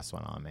pull a fast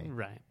one on me.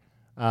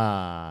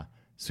 Right.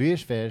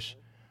 Swedish fish.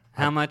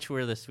 How much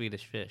were the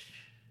Swedish fish?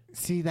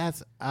 See,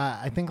 that's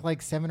I think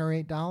like $7 or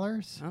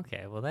 $8.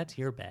 Okay, well that's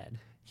your bad.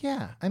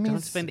 Yeah, I mean,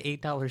 Don't spend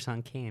 $8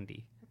 on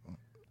candy.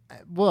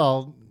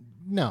 Well,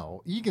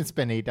 no, you can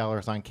spend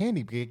 $8 on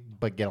candy,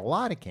 but get a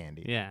lot of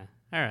candy. Yeah.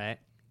 All right.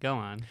 Go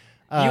on.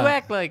 You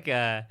act like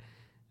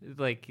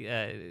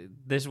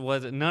this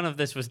was none of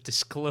this was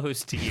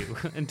disclosed to you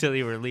until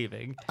you were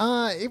leaving.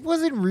 It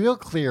wasn't real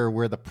clear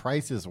where the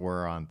prices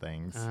were on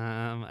things.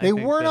 I They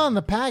think weren't that- on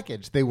the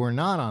package. They were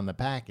not on the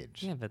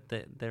package. Yeah, but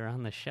they're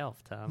on the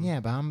shelf, Tom. Yeah,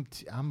 but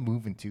I'm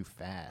moving too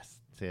fast.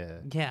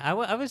 Yeah,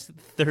 I was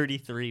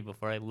 33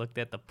 before I looked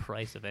at the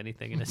price of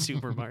anything in a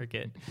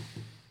supermarket.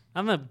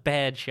 I'm a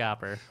bad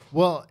shopper.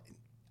 Well,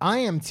 I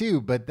am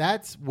too, but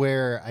that's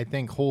where I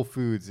think Whole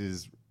Foods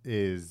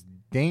is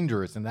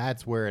dangerous, and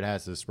that's where it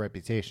has this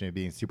reputation of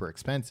being super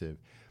expensive.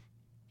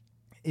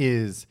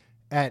 Is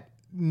at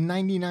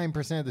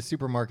 99% of the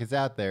supermarkets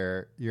out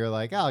there, you're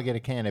like, oh, I'll get a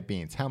can of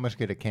beans. How much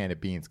could a can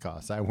of beans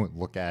cost? I wouldn't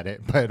look at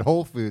it. But at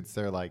Whole Foods,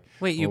 they're like,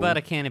 Wait, you oh, bought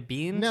a can of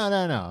beans? No.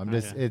 I'm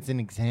just, Okay. it's an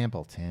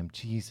example, Tim.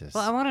 Jesus.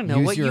 Well, I wanna know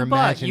Use what your you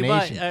bought. You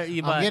bought- imagination.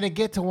 you bought- I'm going to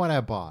get to what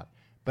I bought.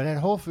 But at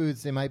Whole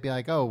Foods, they might be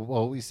like, oh,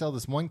 well, we sell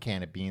this one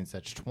can of beans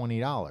that's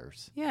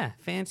 $20. Yeah,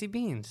 fancy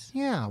beans.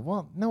 Yeah,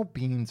 well, no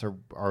beans are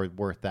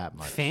worth that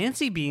much.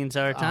 Fancy beans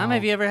are, Tom. Oh.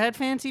 Have you ever had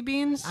fancy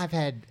beans? I've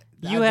had.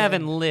 You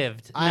haven't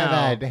lived.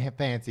 I've No. had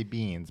fancy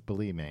beans,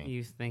 believe me.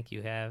 You think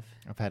you have.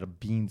 I've had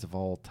beans of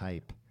all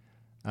type.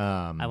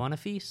 I want a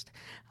feast.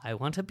 I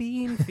want a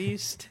bean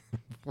feast.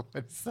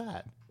 What's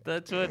that?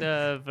 That's what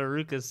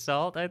Veruca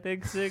Salt, I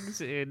think,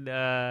 sings in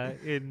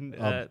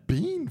A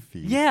bean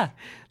feast. yeah,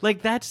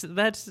 like that's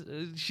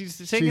she's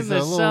singing She's the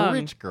a little song.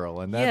 rich girl,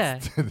 and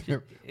that's what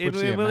In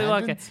she Willy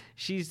Wonka, imagines?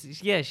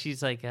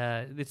 she's like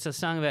it's a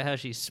song about how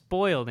she's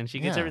spoiled and she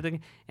gets Yeah. everything,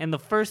 and the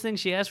first thing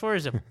she asks for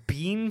is a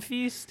bean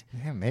feast.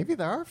 Yeah, maybe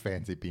there are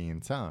fancy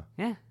beans, huh?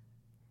 Yeah,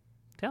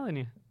 telling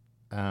you.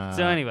 Uh,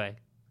 So anyway,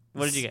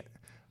 what did you get?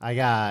 I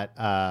got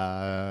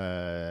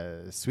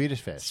Swedish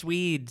fish.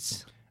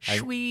 Swedes. I-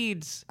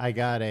 Swedes. I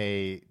got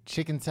a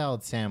chicken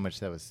salad sandwich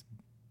that was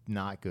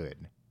not good.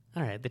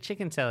 All right, the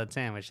chicken salad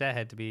sandwich, that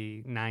had to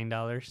be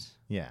 $9.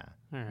 Yeah,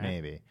 All right.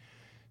 maybe.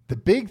 The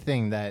big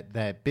thing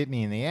that bit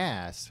me in the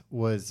ass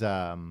was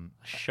A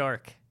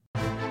shark.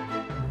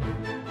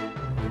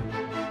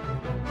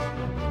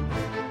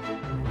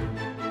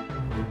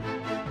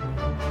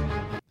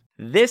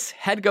 This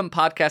HeadGum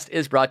podcast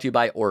is brought to you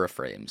by Aura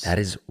Frames. That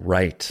is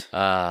right.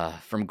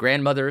 From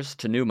grandmothers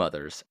to new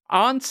mothers,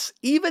 aunts,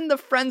 even the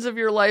friends of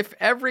your life,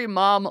 every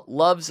mom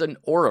loves an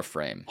Aura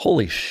Frame.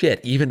 Holy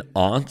shit, even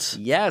aunts?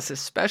 Yes,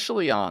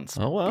 especially aunts.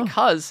 Oh, wow.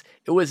 Because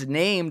it was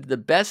named the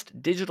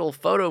best digital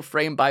photo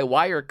frame by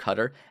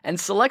Wirecutter and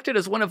selected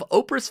as one of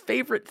Oprah's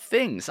favorite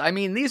things. I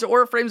mean, these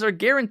Aura Frames are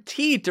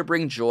guaranteed to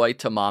bring joy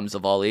to moms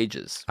of all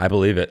ages. I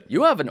believe it.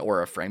 You have an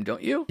Aura Frame,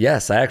 don't you?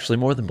 Yes, I actually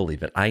more than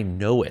believe it. I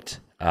know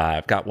it.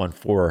 I've got one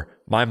for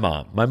my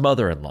mom, my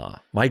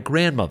mother-in-law, my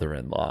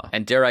grandmother-in-law,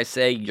 And dare I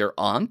say, your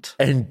aunt?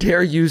 and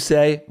dare you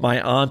say my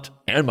aunt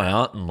and my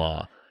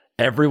aunt-in-law.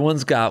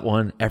 Everyone's got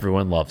one.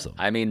 Everyone loves them.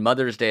 I mean,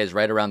 Mother's Day is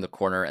right around the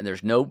corner, and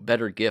there's no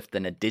better gift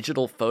than a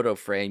digital photo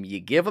frame. You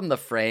give them the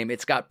frame,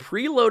 it's got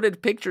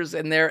preloaded pictures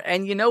in there,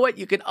 and you know what?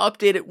 You can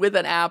update it with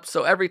an app,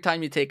 so every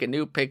time you take a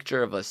new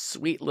picture of a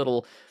sweet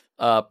little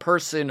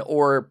person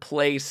or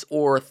place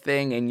or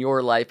thing in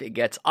your life, it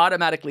gets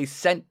automatically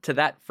sent to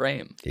that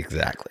frame.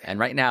 Exactly. And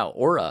right now,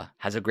 Aura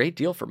has a great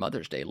deal for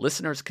Mother's Day.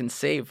 Listeners can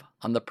save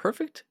on the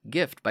perfect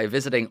gift by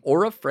visiting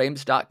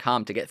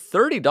auraframes.com to get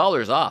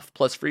 $30 off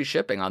plus free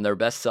shipping on their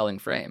best-selling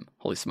frame.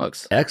 Holy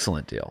smokes.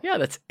 Excellent deal. Yeah,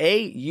 that's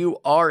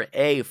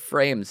AURA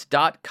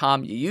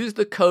frames.com. You use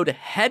the code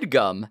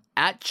HEADGUM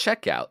at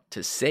checkout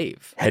to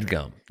save.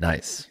 Headgum.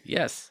 Nice.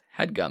 Yes,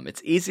 HEADGUM.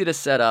 It's easy to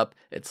set up.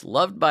 It's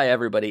loved by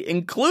everybody,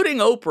 including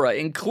Oprah,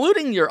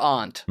 including your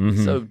aunt.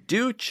 So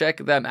do check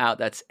them out.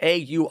 That's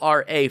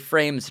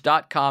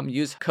AURAframes.com.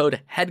 Use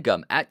code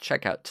HEADGUM at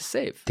checkout to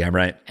save. Damn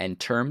right. And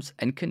terms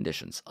and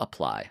conditions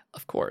apply,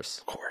 of course.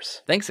 Of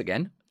course. Thanks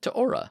again to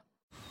Aura.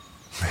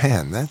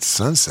 Man, that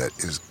sunset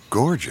is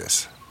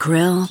gorgeous.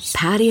 Grill,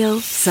 patio,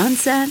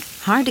 sunset.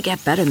 Hard to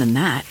get better than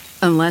that.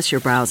 Unless you're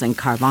browsing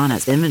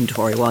Carvana's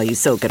inventory while you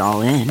soak it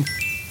all in.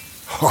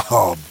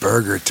 Oh,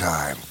 burger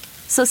time.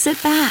 So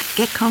sit back,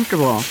 get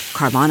comfortable.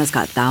 Carvana's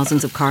got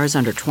thousands of cars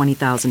under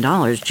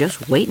 $20,000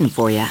 just waiting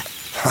for you.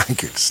 I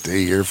could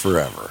stay here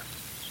forever.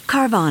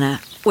 Carvana,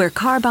 where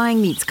car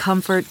buying meets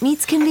comfort,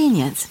 meets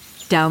convenience.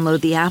 Download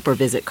the app or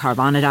visit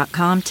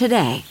Carvana.com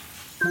today.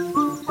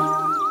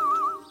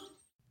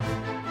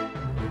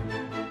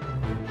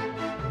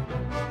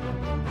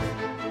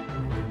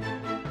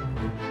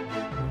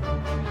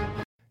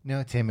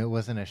 no, Tim. It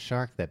wasn't a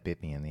shark that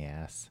bit me in the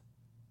ass.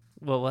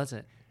 What was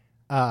it?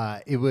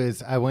 It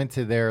was. I went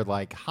to their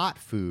like hot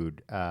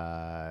food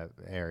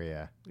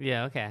area.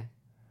 Yeah, okay.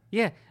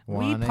 Yeah,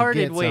 Wanna we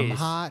parted get ways. some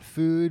hot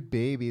food,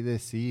 baby,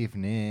 this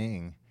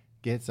evening.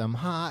 Get some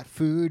hot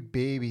food,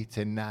 baby,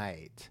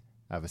 tonight.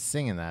 I was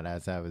singing that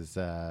as I was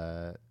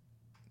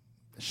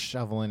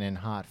shoveling in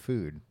hot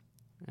food.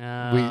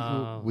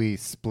 Oh. We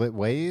split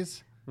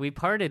ways. We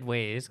parted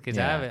ways because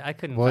Yeah. I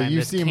couldn't Well, find you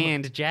this seem-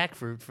 canned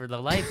jackfruit for the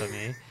life of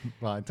me.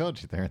 Well, I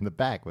told you they're in the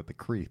back with the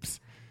creeps.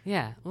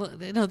 Yeah. Well,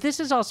 no, this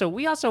is also,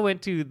 we also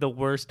went to the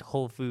worst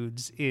Whole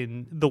Foods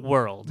in the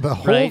world. The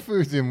Whole right?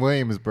 Foods in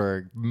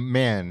Williamsburg,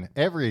 man,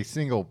 every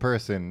single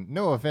person,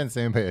 no offense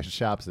to anybody that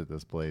shops at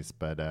this place,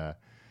 but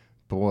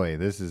boy,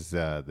 this is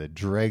the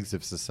dregs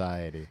of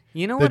society.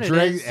 You know the what it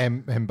dregs, is?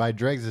 And by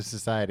dregs of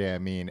society, I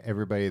mean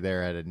everybody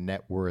there had a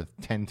net worth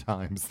 10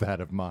 times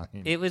that of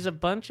mine. It was a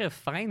bunch of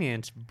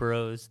finance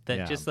bros that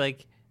Yeah. just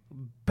like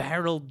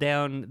barreled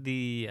down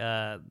the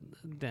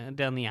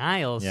down the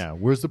aisles. Yeah,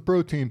 where's the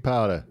protein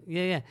powder?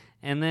 Yeah.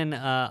 And then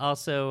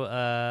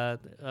also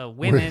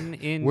women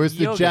in Where's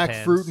the yoga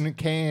jackfruit pants. in a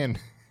can?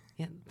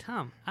 Yeah,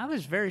 Tom, I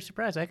was very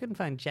surprised. I couldn't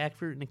find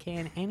jackfruit in a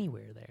can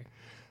anywhere there.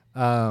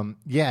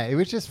 Yeah, it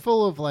was just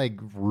full of like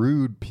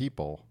rude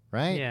people,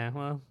 right? Yeah,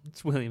 well,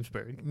 it's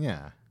Williamsburg.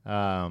 Yeah.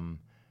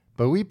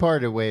 But we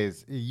parted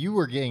ways. You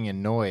were getting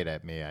annoyed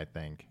at me, I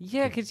think.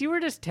 Yeah, because you were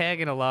just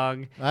tagging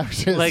along. I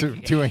was just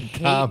Like, doing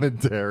hate-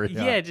 commentary.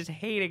 Yeah, just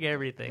hating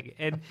everything.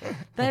 And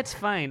that's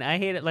fine. I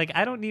hate it. Like,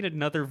 I don't need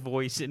another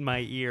voice in my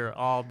ear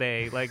all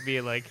day, like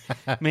being like,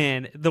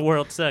 man, the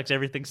world sucks.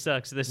 Everything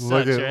sucks. This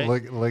Look sucks, at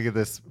right? look at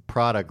this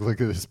product.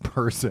 Look at this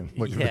person.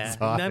 Look at Yeah, this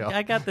aisle.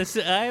 I got this.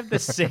 I have the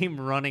same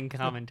running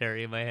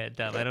commentary in my head,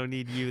 Tom. I don't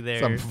need you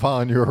there. So I'm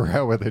following you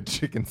around with a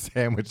chicken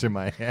sandwich in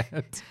my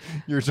hand.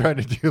 You're trying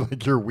to do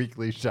like your weekly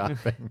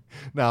shopping.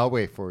 No, I'll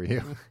wait for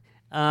you.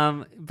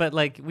 But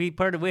like we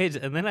parted ways,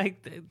 and then I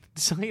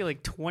saw you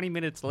like 20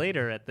 minutes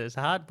later at this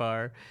hot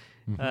bar.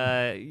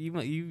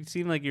 You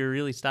seem like you're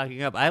really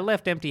stocking up. I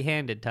left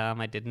empty-handed,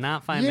 Tom. I did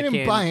not find You the didn't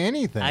can. buy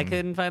anything. I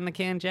couldn't find the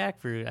canned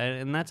jackfruit,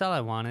 and that's all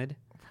I wanted.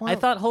 I Well-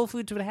 thought Whole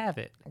Foods would have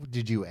it.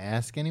 Did you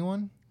ask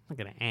anyone? I'm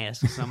not gonna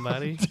ask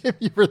somebody. Tim,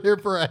 you were there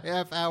for a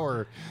half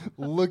hour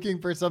looking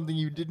for something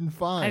you didn't I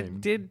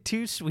find. did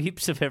 2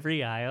 sweeps of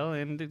every aisle,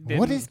 and it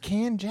What didn't- is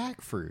canned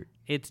jackfruit?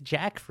 It's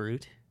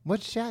jackfruit.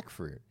 What's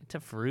jackfruit? It's a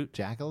fruit.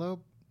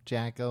 Jackalope?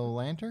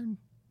 Jack-o'-lantern?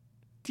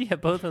 Yeah,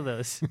 both of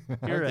those.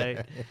 You're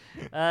right.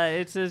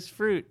 It says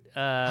fruit.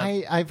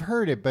 I've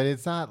heard it, but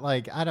it's not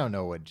like I don't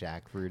know what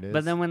jackfruit is.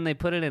 But then when they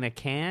put it in a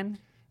can,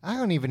 I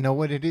don't even know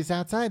what it is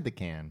outside the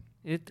can.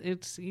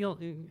 it's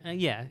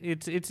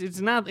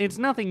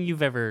nothing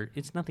you've ever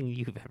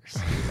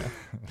seen.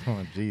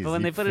 Oh, jeez. But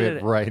when you they put fit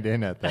it right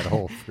in at that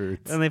Whole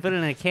Fruits. When they put it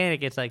in a can, it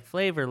gets like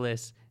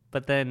flavorless.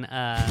 But then,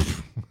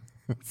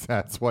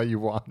 That's what you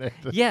wanted.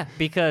 yeah,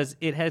 because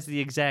it has the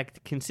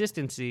exact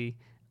consistency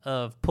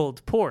of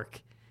pulled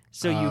pork.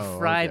 So you Oh,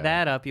 fry okay.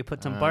 that up, you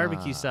put some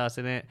barbecue sauce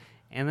in it,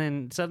 and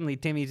then suddenly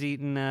Timmy's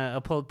eating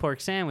a pulled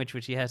pork sandwich,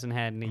 which he hasn't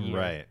had in a year.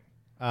 Right.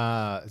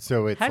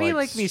 So it's How do you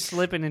like like me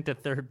slipping into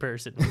third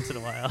person once in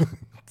a while?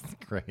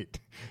 great.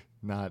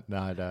 Not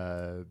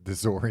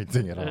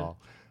disorienting at all.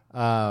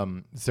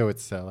 So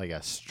it's like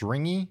a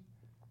stringy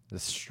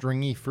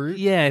fruit.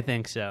 Yeah, I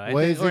think so.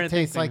 What does it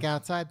taste like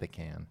outside the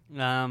can?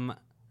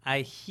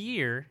 I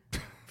hear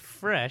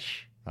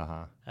fresh.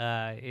 Uh-huh.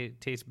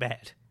 It tastes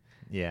bad.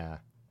 Yeah.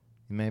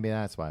 Maybe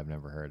that's why I've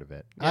never heard of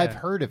it. Yeah. I've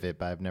heard of it,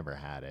 but I've never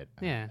had it.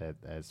 Yeah.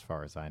 As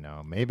far as I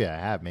know. Maybe I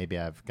have. Maybe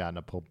I've gotten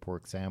a pulled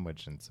pork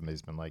sandwich and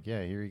somebody's been like,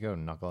 yeah, here you go,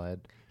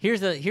 knucklehead.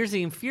 Here's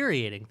the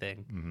infuriating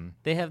thing.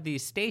 They have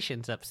these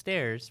stations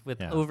upstairs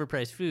with Yeah.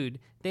 overpriced food.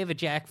 They have a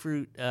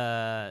jackfruit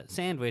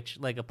sandwich,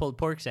 like a pulled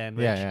pork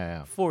sandwich,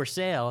 Yeah. for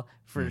sale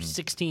for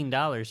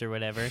 $16 or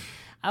whatever.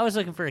 I was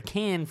looking for a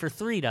can for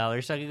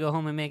 $3 so I could go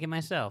home and make it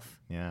myself.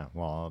 Yeah.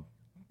 Well,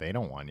 they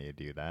don't want you to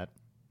do that.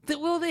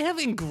 Well, they have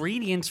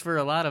ingredients for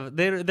a lot of.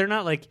 They're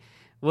not like,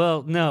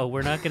 well, no,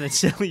 we're not going to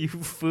sell you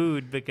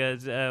food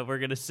because we're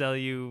going to sell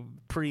you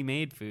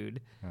pre-made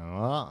food.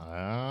 Well, I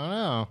don't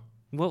know.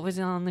 What was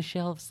on the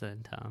shelves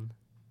then, Tom?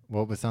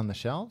 What was on the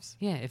shelves?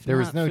 Yeah, if There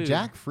was not no food.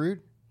 jackfruit.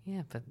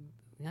 Yeah, but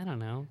I don't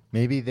know.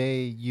 Maybe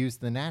they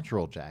used the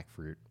natural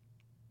jackfruit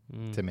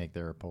to make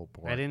their pulled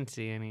pork. I didn't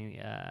see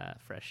any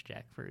fresh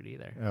jackfruit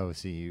either. Oh,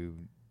 so you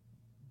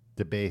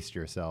debased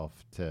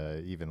yourself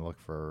to even look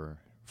for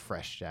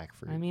fresh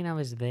jackfruit. I mean, I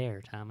was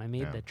there, Tom. I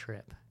made Yeah. the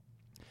trip.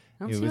 I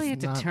don't It see why was you have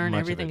to not turn much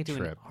of everything a into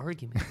trip. an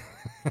argument.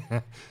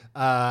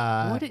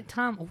 Uh,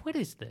 Tom, what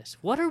is this?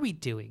 What are we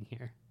doing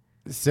here?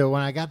 So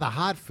when I got the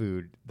hot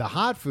food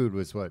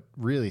was what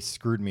really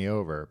screwed me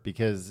over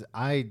because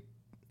I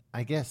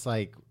guess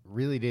like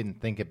really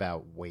didn't think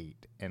about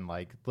weight and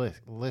like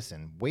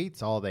listen,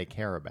 weight's all they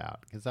care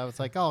about because I was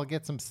like, oh, I'll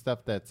get some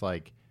stuff that's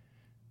like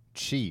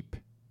cheap,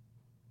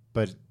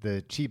 but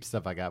the cheap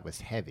stuff I got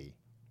was heavy.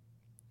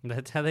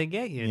 That's how they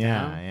get you, Tom.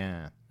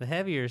 Yeah. The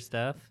heavier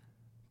stuff.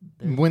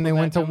 When they pull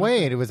went back to on the-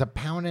 weigh it, it was 1.5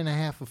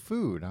 pounds of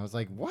food. I was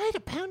like, what,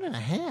 1.5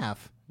 pounds?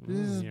 This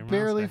is Your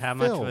barely monster. How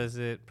filled. much was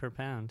it per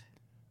pound?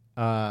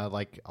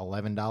 Like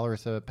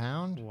 $11 a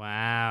pound.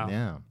 Wow.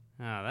 Yeah.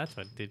 Oh, that's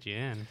what did you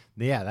in.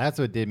 Yeah, that's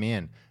what did me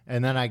in.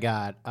 And then I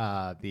got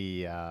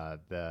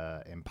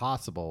the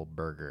Impossible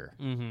Burger.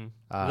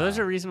 Mm-hmm. Those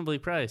are reasonably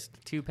priced.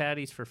 2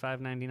 patties for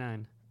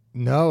 $5.99.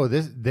 No,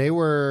 they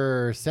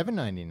were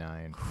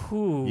 $7.99.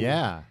 Ooh.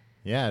 Yeah,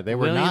 they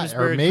were not, or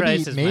Williamsburg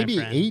prices, my maybe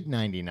friend.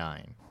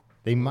 $8.99.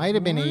 They might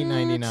have been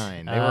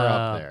 $8.99. They were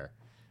up there.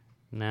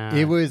 No.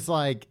 It was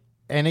like,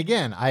 and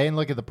again, I didn't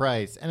look at the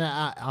price, and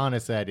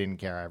honestly, I didn't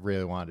care. I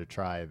really wanted to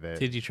try the.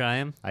 Did you try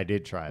them? I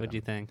did try What'd them.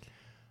 you think?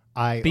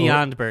 I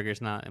Beyond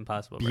Burger's not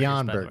Impossible Burgers,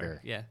 Beyond by the way.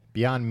 Burger. Yeah.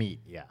 Beyond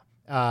Meat. Yeah.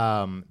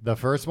 The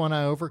first one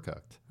I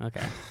overcooked.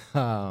 Okay.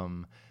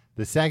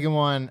 The second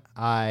one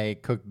I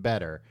cooked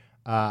better.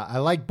 I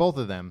like both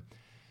of them.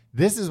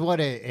 This is what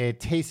it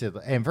tasted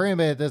like. And for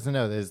anybody that doesn't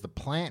know, this is the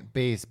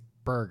plant-based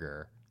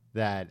burger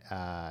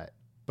that,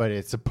 but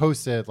it's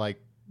supposed to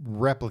like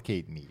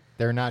replicate meat.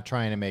 They're not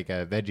trying to make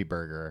a veggie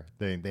burger.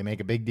 They make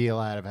a big deal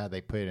out of how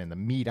they put it in the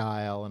meat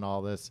aisle and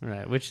all this.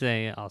 Right, which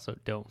they also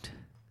don't.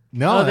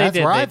 No, Oh, they that's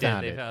did, where they I did,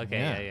 found they it. found-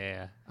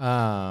 okay,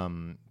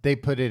 yeah. They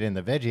put it in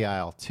the veggie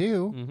aisle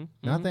too. Mm-hmm,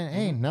 Nothing.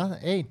 Hey, nothing.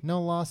 Hey,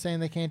 no law saying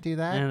they can't do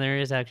that. And there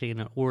is actually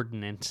an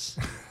ordinance.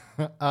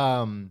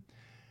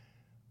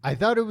 I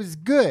thought it was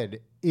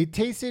good. It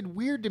tasted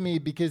weird to me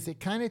because it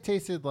kind of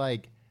tasted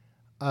like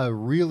a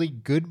really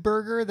good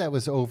burger that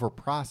was over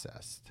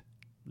processed.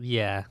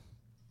 Yeah.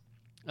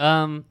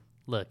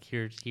 Look,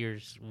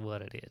 here's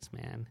what it is,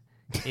 man.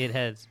 It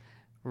has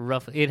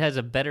it has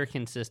a better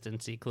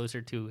consistency,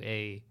 closer to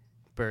a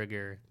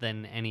burger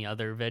than any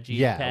other veggie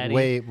patty.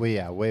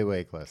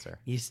 way closer.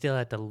 You still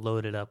have to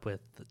load it up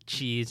with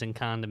cheese and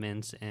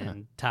condiments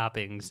and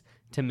toppings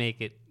to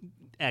make it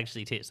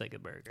actually taste like a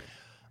burger.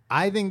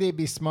 I think they'd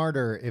be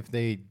smarter if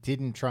they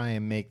didn't try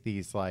and make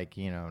these like,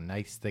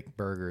 nice thick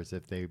burgers.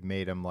 If they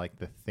made them like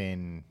the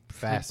thin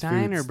fast food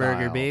diner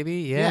burger, style.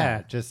 baby.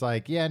 Yeah. just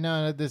like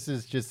no, this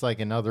is just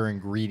like another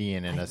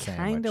ingredient in a I sandwich.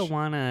 kind of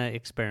want to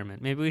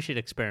experiment. Maybe we should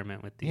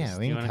experiment with these. Yeah, Do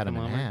we you can wanna cut them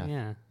come in over?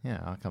 half.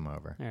 Yeah. I'll come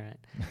over.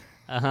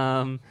 All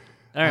right.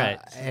 All right.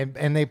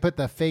 And they put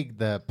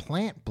the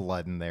plant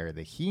blood in there,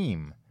 the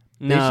heme.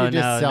 They No, should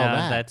just sell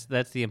that.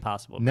 That's the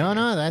Impossible Burger.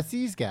 No, that's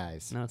these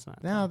guys. No, it's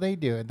not. No, they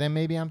do it. Then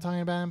maybe I'm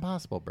talking about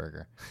Impossible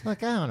Burger.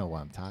 Look, I don't know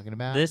what I'm talking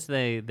about. This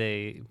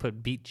they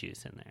put beet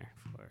juice in there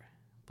for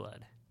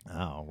blood.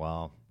 Oh,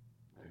 well.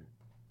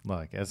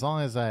 Look, as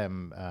long as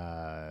I'm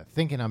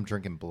thinking I'm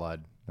drinking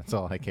blood, that's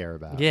all I care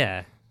about.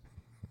 Yeah.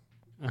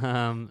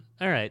 All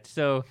right.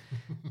 So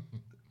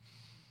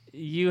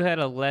you had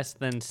a less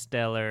than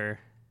stellar.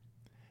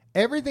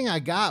 Everything I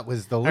got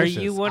was delicious.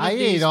 Are you one of I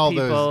these ate all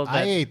people those. I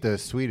that- ate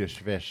those Swedish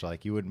fish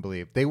like you wouldn't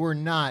believe. They were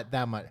not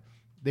that much.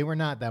 They were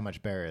not that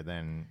much better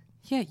than.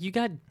 Yeah, you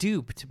got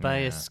duped by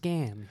Yeah. a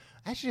scam.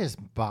 I should just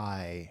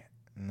buy.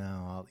 No,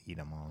 I'll eat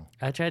them all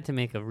I tried to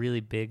make a really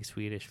big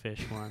Swedish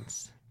fish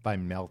once. by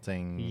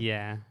melting.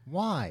 Yeah.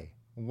 Why?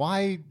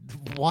 Why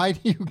do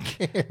you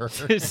care?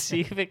 To see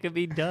if it could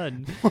be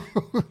done.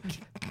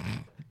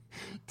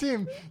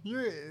 Tim,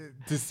 you're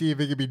to see if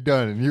it can be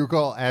done, and you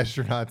call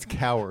astronauts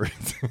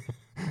cowards.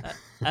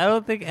 I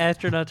don't think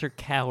astronauts are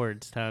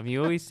cowards, Tom.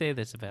 You always say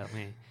this about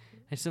me.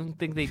 I just don't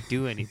think they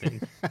do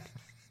anything.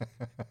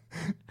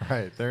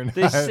 Right? They're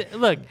They not.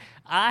 look,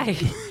 I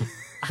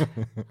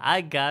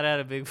got out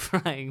a big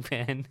frying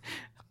pan.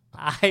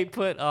 I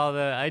dumped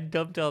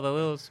all the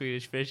little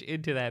Swedish fish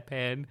into that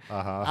pan.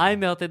 I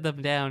melted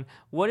them down.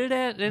 What did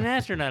an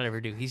astronaut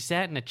ever do? He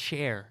sat in a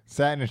chair.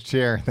 Sat in a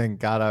chair, then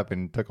got up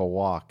and took a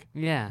walk.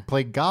 Yeah,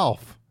 Played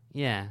golf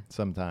yeah,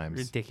 sometimes.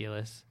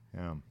 ridiculous.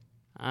 Yeah.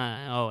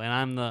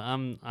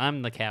 And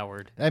I'm the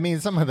coward. I mean,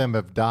 some of them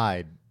have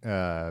died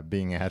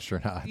being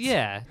astronauts.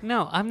 Yeah,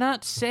 no, I'm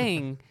not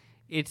saying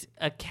it's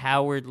a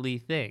cowardly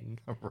thing.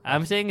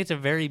 I'm saying it's a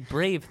very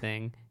brave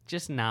thing,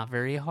 just not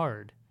very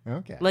hard.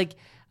 Okay. Like,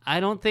 I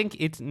don't think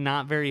it's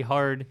not very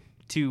hard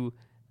to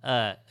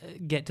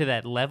get to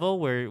that level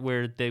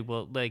where they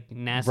will, like,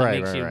 NASA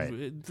Right, makes right,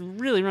 you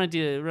really runs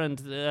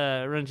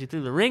you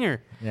through the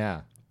ringer.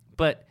 Yeah.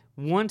 But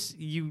once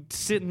you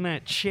sit in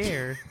that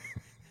chair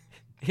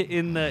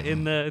in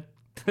the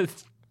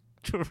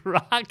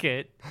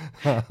rocket,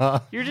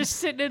 you're just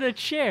sitting in a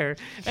chair,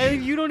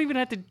 and you don't even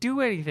have to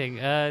do anything.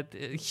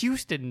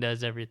 Houston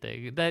does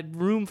everything. That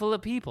room full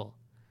of people.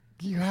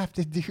 You have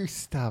to do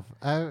stuff.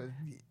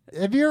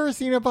 Have you ever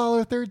seen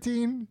Apollo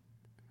 13?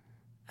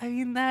 I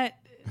mean,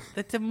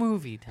 that's a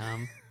movie,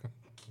 Tom.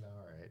 All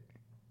right.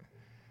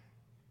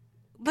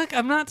 Look,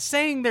 I'm not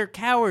saying they're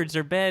cowards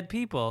or bad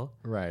people.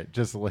 Right.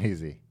 Just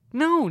lazy.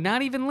 No,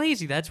 not even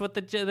lazy. That's what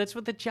the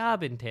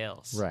job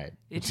entails. Right.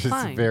 It's just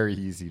fine. a very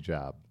easy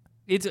job.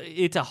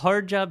 It's a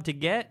hard job to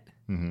get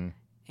Mm-hmm.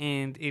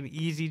 and an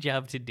easy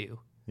job to do.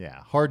 Yeah.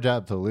 Hard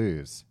job to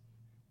lose.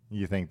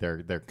 You think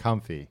they're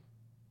comfy,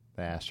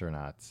 the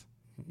astronauts.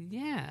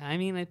 Yeah, I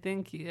mean, I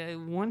think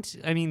once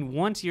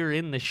you're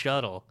in the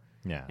shuttle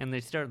Yeah. and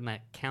they're starting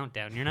that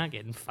countdown, you're not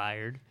getting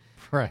fired.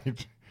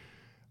 Right.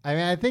 I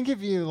mean, I think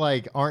if you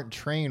like aren't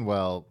trained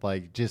well,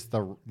 like just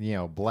the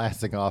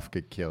blasting off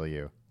could kill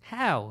you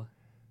How?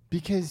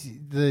 because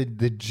the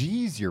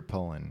G's you're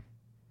pulling.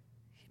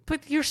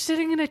 But you're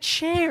sitting in a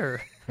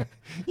chair.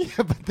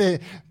 Yeah,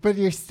 but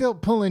you're still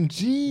pulling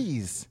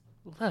G's.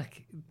 Look,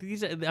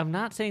 I'm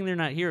not saying they're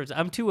not heroes.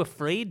 I'm too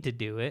afraid to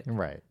do it.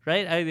 Right.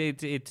 Right?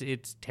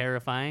 It's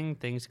terrifying.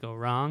 Things go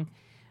wrong.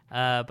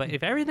 But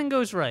if everything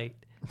goes right,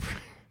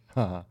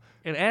 an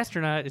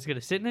astronaut is going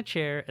to sit in a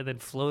chair and then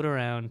float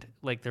around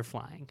like they're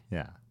flying.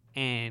 Yeah.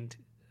 And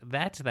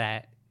that's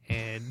that.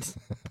 And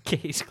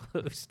case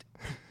closed.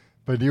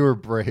 But you were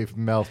brave,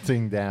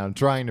 melting down,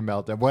 trying to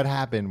melt down. What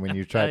happened when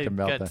you tried I to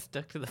melt got down?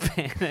 stuck to the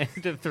pan. I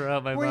had to throw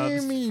out my What do you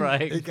mom's mean?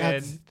 frying It pan.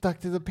 got stuck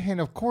to the pan.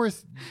 Of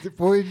course.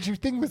 What did you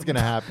think was going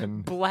to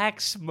happen?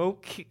 Black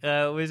smoke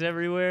was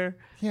everywhere.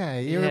 Yeah,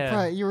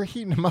 Yeah. you were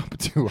heating them up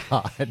too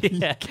hot. You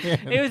Yeah,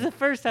 can't- it was the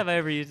first time I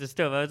ever used a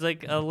stove. I was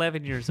like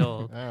 11 years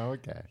old. Oh,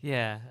 okay.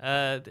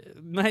 Yeah,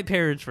 my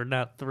parents were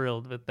not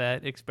thrilled with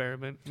that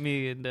experiment.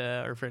 Me and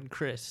our friend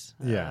Chris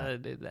Yeah.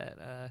 did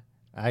that.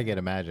 I can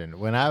imagine.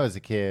 When I was a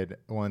kid,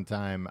 one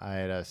time I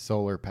had a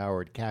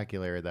solar-powered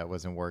calculator that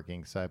wasn't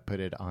working, so I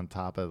put it on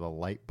top of the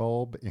light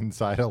bulb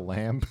inside a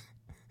lamp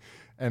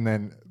and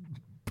then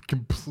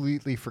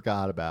completely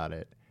forgot about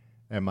it.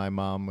 And my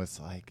mom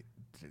was like,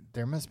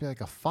 there must be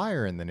like a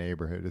fire in the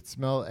neighborhood. It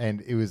smelled,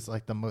 and it was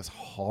like the most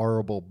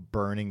horrible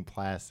burning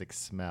plastic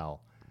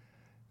smell.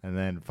 And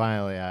then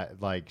finally,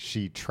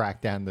 she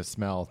tracked down the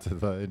smell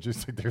to and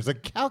just like, there's a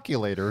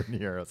calculator in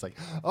here. I was like,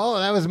 oh,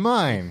 that was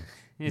mine.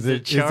 Is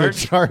it Is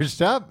charged? it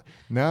charged up?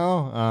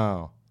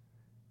 No.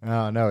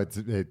 Oh no,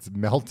 it's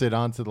melted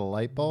onto the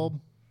light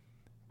bulb.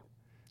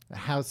 The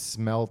house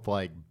smelled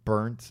like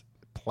burnt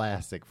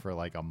plastic for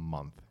like a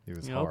month. It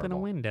was You horrible. open a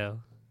window.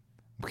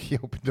 We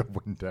opened a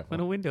window. Open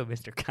a window,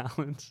 Mr.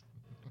 Collins.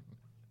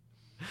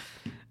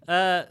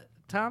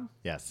 Tom,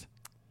 Yes.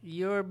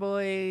 your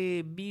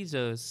boy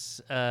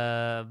Bezos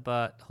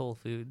bought Whole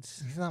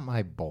Foods. He's not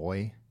my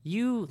boy.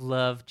 You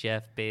love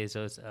Jeff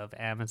Bezos of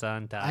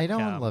Amazon.com. I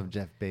don't love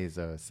Jeff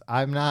Bezos.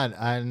 I'm not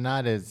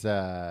as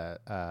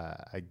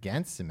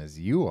against him as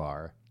you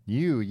are.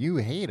 You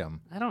hate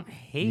him. I don't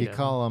hate You him.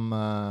 call him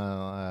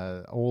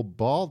old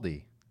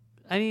baldy.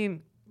 I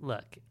mean,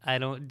 look,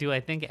 do I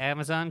think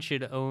Amazon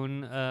should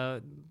own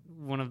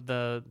one of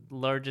the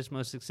largest,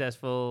 most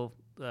successful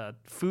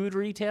food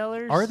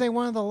retailers? Are they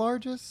one of the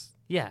largest?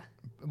 Yeah.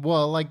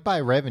 Well, like by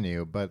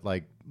revenue, but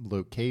like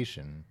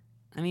location.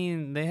 I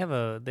mean, they have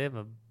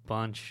a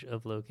bunch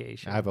of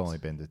locations. I've only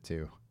been to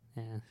 2.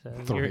 Yeah,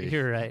 so 3.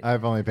 you're right.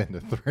 I've only been to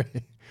 3.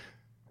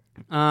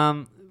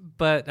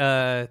 But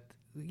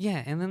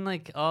yeah, and then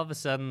like all of a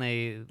sudden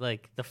they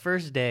like the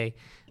first day.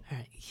 All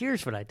right,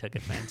 here's what I took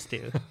offense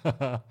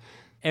to.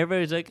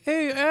 Everybody's like,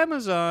 "Hey,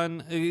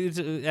 Amazon!"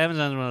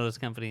 Amazon's one of those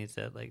companies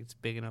that like it's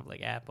big enough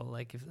like Apple,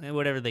 like if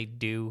whatever they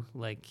do,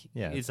 like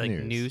it's like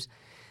news.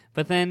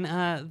 But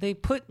then they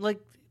put like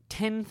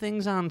 10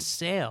 things on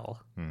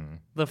sale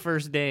the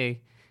first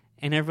day,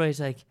 and everybody's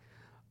like,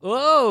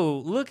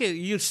 "Oh, look at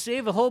you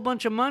save a whole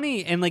bunch of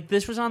money!" And like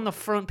this was on the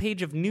front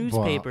page of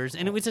newspapers,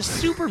 and it was a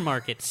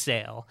supermarket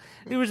sale.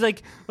 It was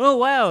like, "Oh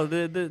wow!"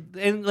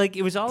 And like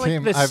it was all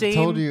Tim, like the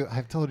same.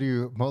 I've told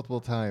you multiple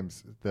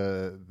times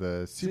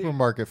the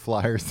supermarket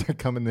flyers that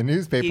come in the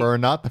newspaper are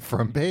not the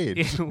front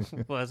page.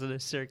 It wasn't a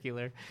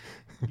circular.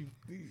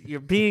 You're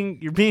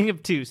being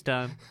obtuse,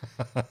 Tom.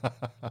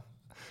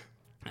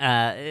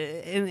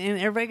 And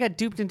everybody got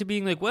duped into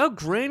being like, well,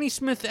 Granny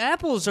Smith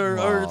apples are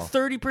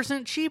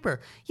 30% cheaper.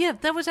 Yeah,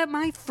 that was at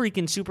my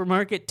freaking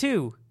supermarket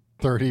too.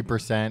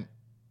 30%.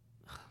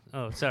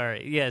 Oh,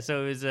 sorry. Yeah,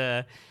 so it was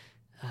oh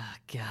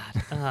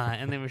God.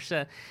 And they were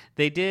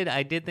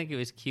I did think it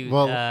was cute.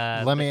 Well,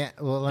 let me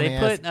they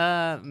ask.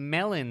 put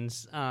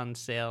melons on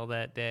sale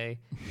that day,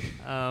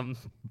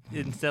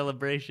 in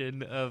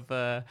celebration of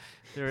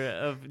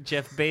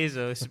Jeff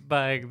Bezos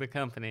buying the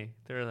company.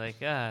 They were like,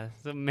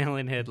 it's a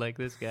melon head like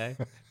this guy.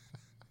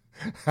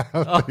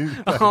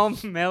 all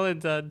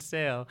melons on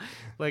sale,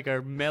 like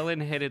our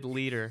melon-headed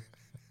leader.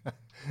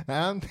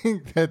 I don't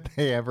think that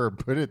they ever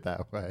put it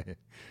that way.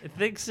 I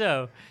think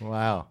so.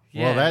 Wow.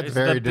 Yeah, well, that's it's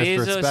very the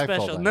Bezos disrespectful.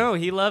 special. Then. No,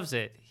 he loves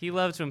it. He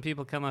loves when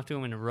people come up to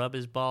him and rub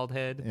his bald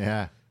head.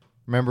 Yeah.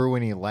 Remember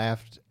when he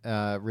laughed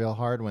real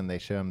hard when they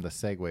showed him the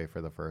Segway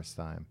for the first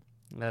time?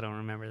 I don't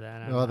remember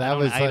that. Well, that I don't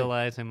was like-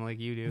 idolize him like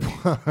you do.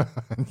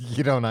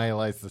 You don't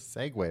idolize the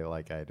Segway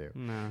like I do.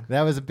 No.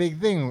 That was a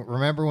big thing.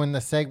 Remember when the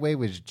Segway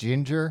was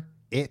Ginger?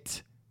 Yeah,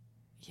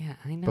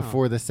 I know.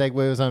 Before the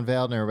Segway was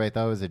unveiled and everybody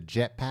thought it was a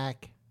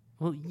jetpack?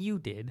 Well, you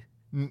did.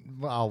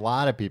 Well, a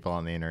lot of people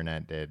on the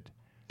internet did.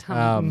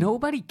 Tom,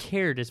 nobody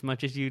cared as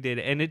much as you did,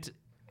 and it's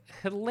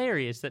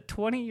hilarious that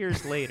 20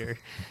 years later,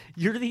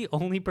 you're the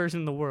only person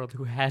in the world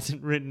who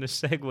hasn't ridden a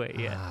Segway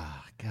yet.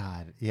 Ah,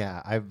 God.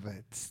 Yeah,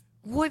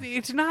 What?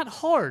 It's not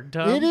hard,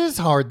 Tom. it is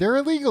hard. They're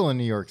illegal in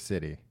New York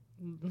City.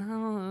 No,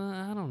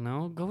 I don't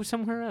know. Go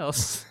somewhere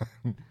else.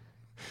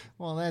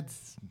 Well,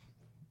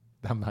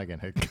 I'm not going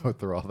to go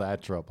through all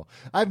that trouble.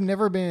 I've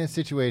never been in a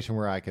situation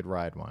where I could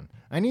ride one.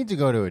 I need to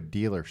go to a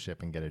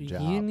dealership and get a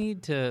job. You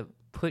need to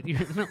put your...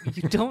 No,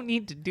 you don't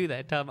need to do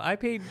that, Tom. I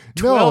paid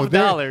No, $12.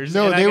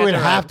 No, and I they got would to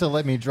have ride. to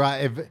let me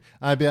drive.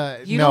 I'd be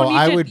like, You no, don't need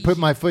I to- would put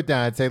my foot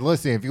down. I'd say,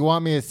 listen, if you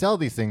want me to sell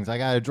these things, I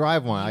got to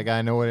drive one. I got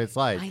to know what it's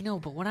like. I know,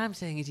 but what I'm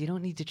saying is you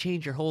don't need to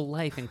change your whole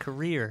life and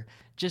career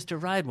just to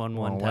ride one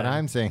Well, time. what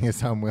I'm saying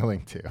is I'm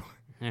willing to. All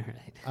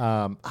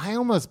right. I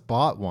almost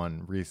bought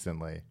one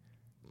recently.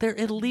 They're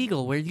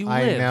illegal where you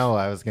I live. know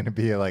I was going to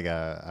be like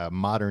a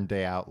modern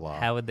day outlaw.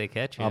 How would they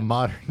catch you? A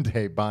modern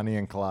day Bonnie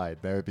and Clyde.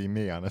 That would be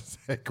me on a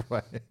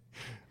Segway.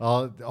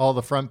 All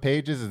the front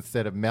pages,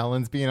 instead of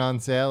melons being on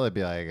sale, it'd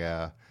be like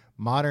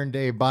modern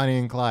day Bonnie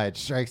and Clyde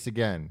strikes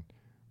again,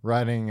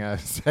 riding a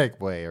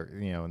Segway, or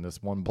in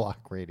this 1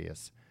 block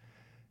radius.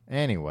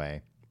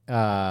 Anyway,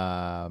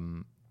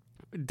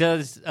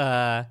 Does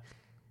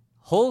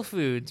Whole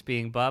Foods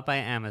being bought by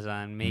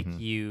Amazon make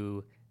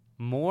you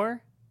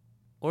more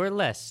or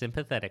less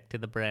sympathetic to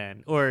the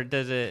brand, or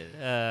does it?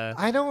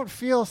 I don't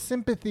feel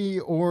sympathy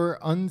or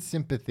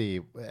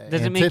unsympathy.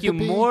 Does it make you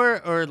Antipathy?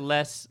 more or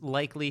less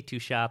likely to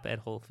shop at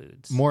Whole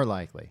Foods? More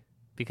likely.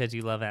 Because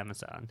you love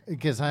Amazon.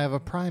 Because I have a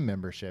Prime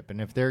membership,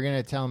 and if they're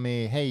going to tell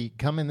me, "Hey,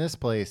 come in this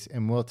place,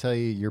 and we'll tell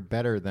you you're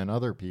better than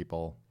other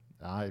people,"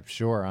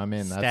 sure, I'm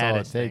in. That's all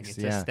it Status thing. takes.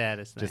 It's a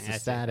status thing. just I a see.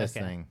 status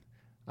Okay. thing.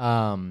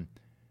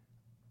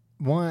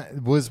 One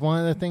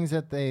of the things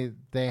that they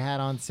had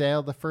on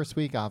sale the first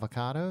week,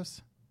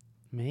 avocados.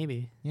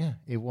 Maybe. Yeah,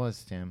 it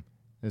was, Tim.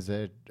 It was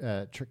a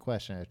trick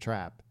question, a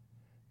trap.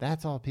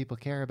 That's all people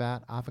care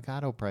about: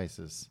 avocado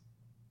prices.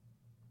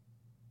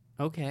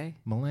 Okay.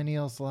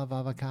 Millennials love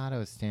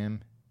avocados,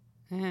 Tim.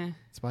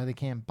 That's why they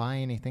can't buy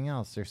anything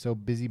else. They're so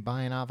busy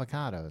buying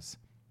avocados.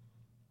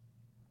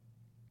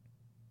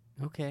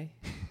 Okay.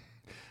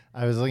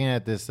 I was looking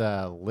at this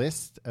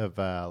list of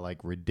like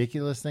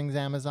ridiculous things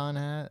Amazon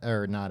had,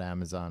 or not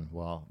Amazon.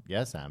 Well,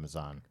 yes,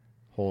 Amazon,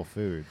 Whole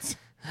Foods.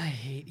 I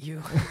hate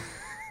you.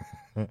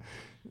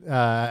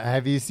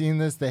 Have you seen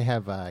this? They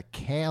have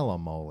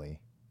kale-a-mole.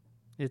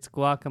 It's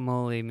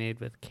guacamole made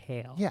with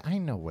kale. Yeah, I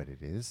know what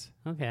it is.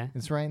 Okay.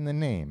 It's right in the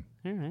name.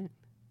 All right.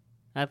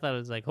 I thought it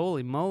was like,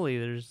 holy moly,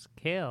 there's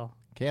kale.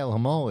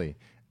 Kale-a-mole.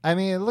 I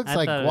mean, it looks I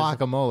like thought it was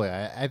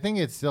guacamole. I think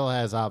it still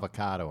has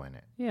avocado in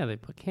it. Yeah, they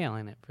put kale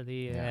in it for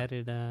the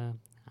added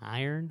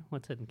iron.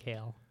 What's in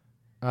kale?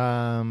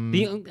 I'm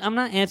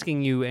not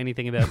asking you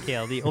anything about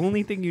kale. The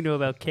only thing you know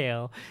about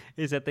kale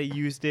is that they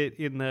used it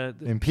in the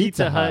In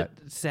Pizza Hut.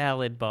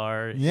 salad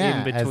bar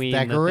Yeah, in as between the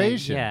thing.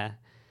 decoration. Yeah.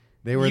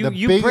 They were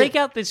you break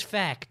out this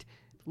fact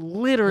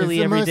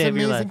literally every day of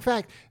your life. It's the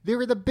most amazing fact. They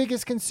were the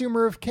biggest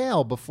consumer of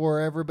kale before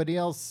everybody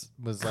else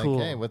was Cool.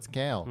 like, hey, what's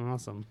kale?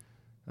 Awesome.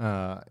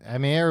 I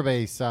mean,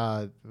 everybody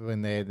saw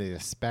when they had the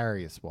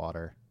asparagus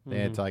water. They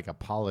had to like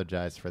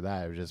apologize for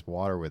that. It was just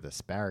water with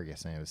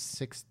asparagus, and it was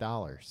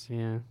 $6.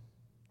 Yeah.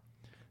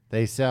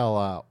 They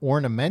sell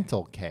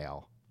ornamental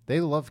kale.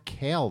 They love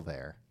kale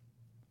there.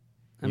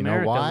 You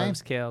America know why?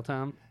 loves kale,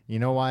 Tom. You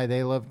know why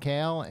they love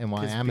kale and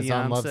why 'Cause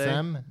Amazon loves Beyonce?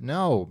 them?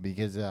 No,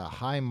 because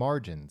high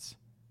margins.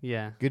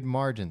 Yeah. Good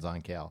margins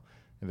on kale.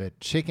 They have a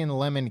chicken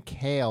lemon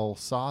kale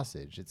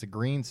sausage. It's a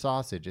green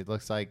sausage. It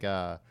looks like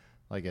a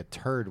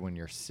turd when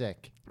you're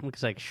sick.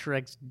 Looks like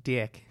Shrek's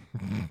dick.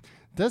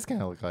 It does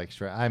kind of look like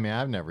Shrek. I mean,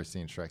 I've never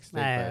seen Shrek's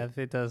dick. I but- have.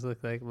 It does look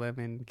like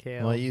lemon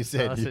kale. Well, you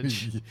said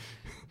sausage.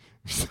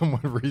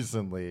 someone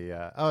recently.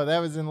 That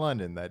was in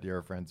London that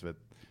you're friends with.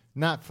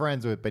 Not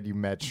friends with, but you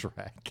met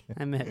Shrek.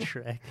 I met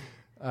Shrek.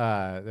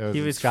 That was He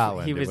in was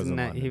Scotland. He It was wasn't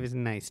he London. was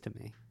nice to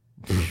me.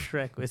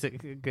 Shrek was a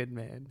good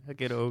man, a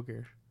good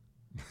ogre.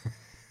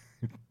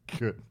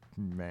 Good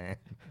man.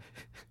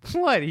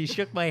 What? He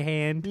shook my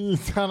hand.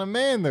 He's not a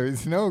man, though.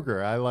 He's an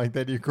ogre. I like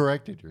that you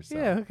corrected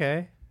yourself. Yeah.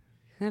 Okay.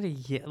 How do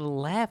you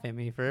laugh at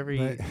me for every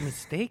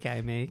mistake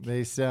I make?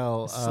 They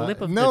sell.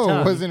 Slip of the no,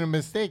 tongue. it wasn't a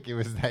mistake. It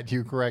was that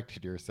you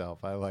corrected yourself.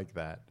 I like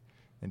that.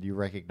 And you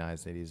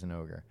recognize that he's an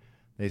ogre.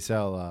 They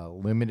sell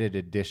limited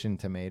edition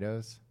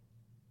tomatoes.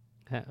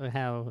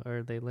 How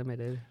are they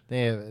limited?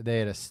 They had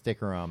a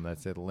sticker on that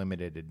said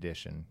limited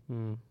edition.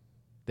 Hmm.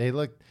 They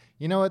look.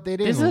 You know what they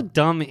did? This is a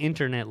dumb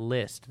internet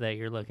list that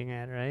you're looking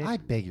at, right? I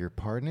beg your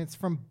pardon. It's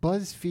from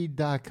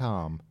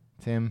BuzzFeed.com.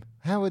 Tim,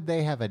 how would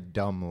they have a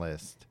dumb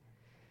list?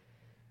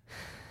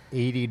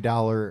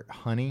 $80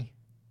 honey.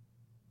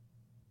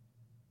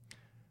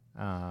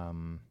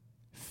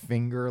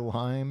 Finger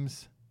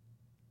limes.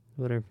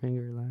 What are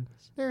finger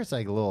limes? There's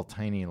like little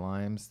tiny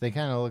limes. They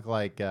kind of look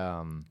like.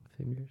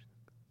 Fingers.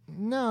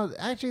 No,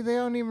 actually, they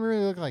don't even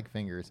really look like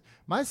fingers.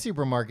 My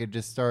supermarket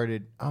just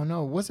started. Oh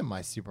no, it wasn't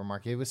my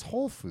supermarket. It was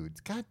Whole Foods.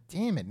 God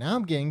damn it! Now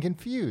I'm getting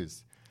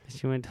confused.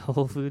 She went to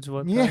Whole Foods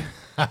one Yeah,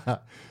 time?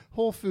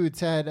 Whole Foods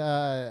had.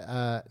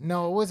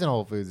 No, it wasn't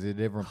Whole Foods. It's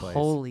a different place.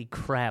 Holy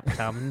crap,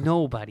 Tom.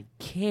 Nobody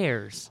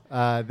cares.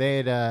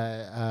 They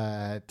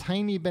had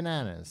tiny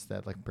bananas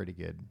that looked pretty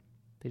good.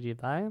 Did you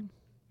buy them?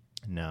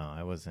 No,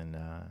 I wasn't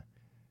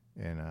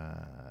in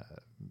a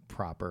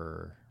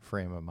proper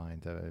frame of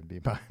mind to be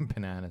buying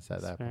bananas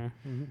at that point.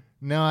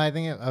 No, I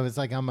think I was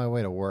like on my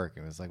way to work.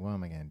 It was like, what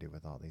am I going to do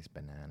with all these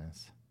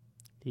bananas?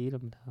 Eat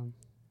them, Tom.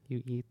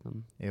 You eat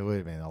them. It would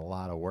have been a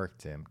lot of work,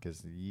 Tim,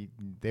 because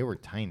they were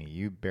tiny.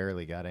 You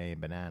barely got any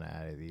banana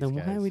out of these Then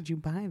guys. why would you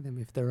buy them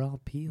if they're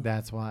all peeled?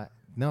 That's why.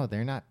 No,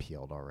 they're not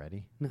peeled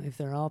already. No, if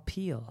they're all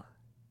peel.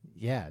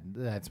 Yeah,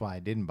 that's why I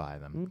didn't buy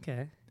them.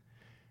 Okay.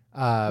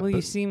 Well, Well,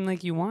 you seem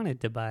like you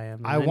wanted to buy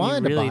them. I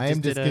wanted to buy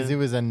them just because it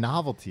was a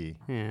novelty.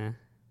 Yeah.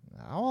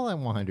 All I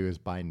want to do is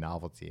buy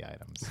novelty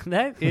items.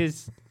 That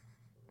is...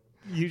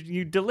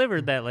 You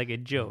delivered that like a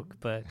joke,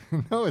 but...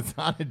 No, it's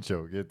not a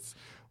joke. It's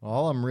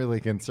all I'm really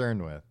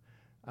concerned with.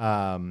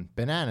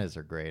 Bananas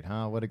are great,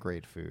 huh? What a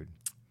great food.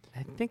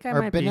 I think I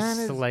Are might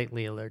bananas- be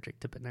slightly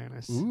allergic to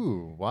bananas.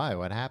 Ooh, why?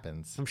 What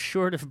happens? I'm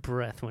short of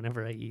breath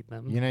whenever I eat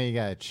them. You know, you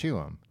gotta chew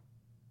them.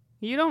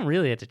 You don't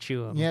really have to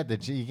chew them.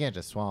 You can't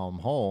just swallow them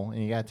whole,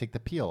 and you gotta take the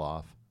peel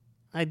off.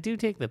 I do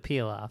take the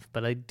peel off,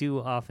 but I do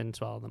often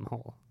swallow them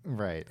whole.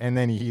 Right, and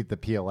then you eat the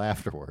peel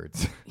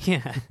afterwards.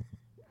 Yeah.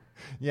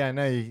 Yeah,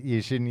 no,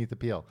 you shouldn't eat the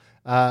peel.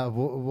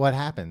 What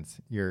happens?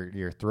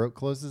 Your throat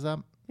closes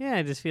up? Yeah,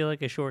 I just feel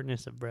like a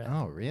shortness of breath.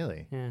 Oh,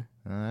 really? Yeah.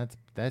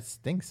 That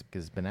stinks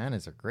because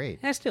bananas are great.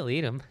 I still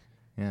eat them.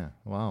 Yeah.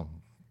 Wow.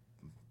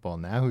 Well,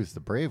 now who's the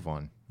brave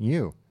one?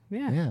 You.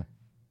 Yeah. Yeah.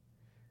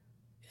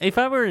 If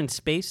I were in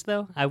space,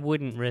 though, I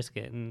wouldn't risk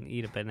it and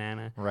eat a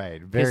banana.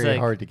 Right. Very like-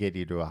 hard to get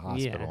you to a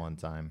hospital Yeah. on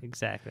time.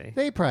 Exactly.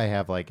 They probably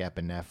have like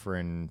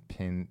epinephrine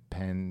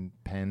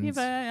pens. Yeah,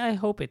 but I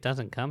hope it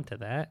doesn't come to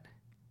that.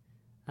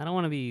 I don't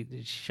want to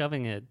be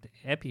shoving an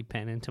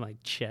EpiPen into my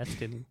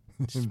chest in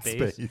in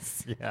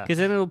space. Yeah. Because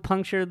then it'll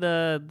puncture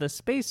the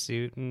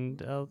spacesuit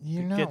and I'll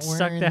You're not get sucked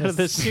wearing out of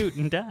the this- suit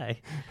and die.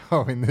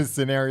 Oh, in this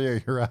scenario,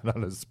 you're out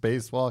on a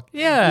spacewalk,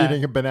 Yeah.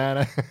 eating a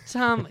banana.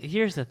 Tom,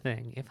 here's the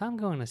thing. If I'm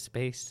going to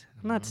space, I'm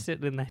Mm-hmm. not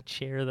sitting in that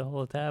chair the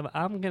whole time.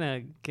 I'm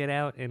going to get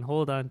out and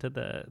hold on to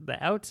the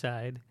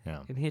outside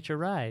Yeah. and hitch a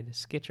ride,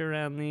 skitch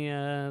around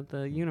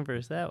the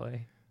universe that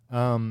way.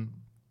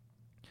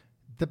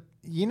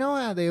 You know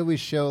how they always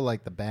show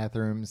like the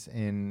bathrooms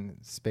in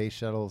space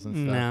shuttles and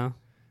stuff? No.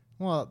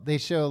 Well, they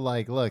show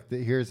like, look,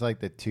 here's like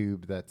the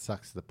tube that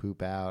sucks the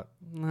poop out.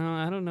 No,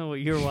 I don't know what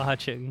you're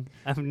watching.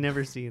 I've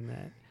never seen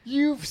that.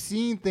 You've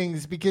seen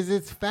things because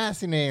it's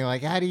fascinating.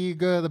 Like, how do you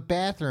go to the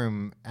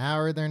bathroom? How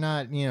are there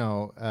not,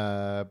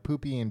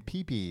 poopy and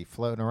pee-pee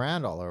floating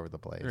around all over the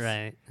place?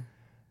 Right.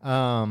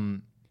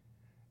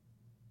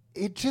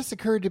 It just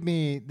occurred to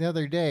me the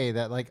other day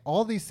that like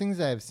all these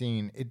things I've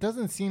seen, it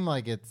doesn't seem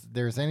like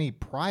there's any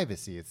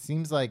privacy. It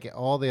seems like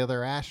all the other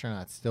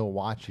astronauts still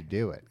watch you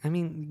do it. I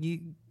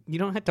mean, You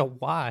don't have to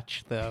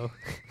watch though.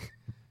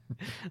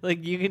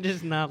 Like you can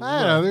just not. I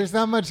don't know. There's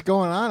not much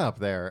going on up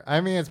there. I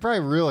mean, it's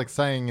probably real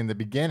exciting in the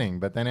beginning,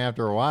 but then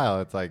after a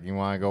while, it's like, you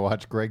want to go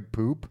watch Greg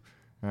poop?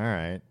 All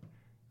right,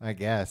 I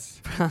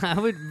guess.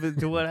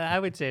 What I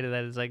would say to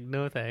that is like,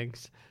 no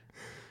thanks.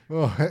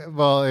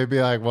 Well, it'd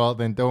be like, well,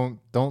 then don't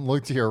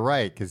look to your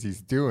right because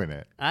he's doing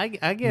it. I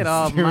get He's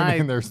all doing my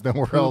it and there's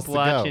nowhere poop else to go.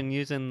 watching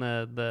using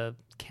the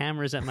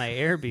cameras at my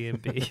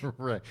Airbnb.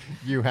 Right,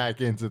 you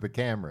hack into the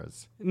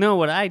cameras. No,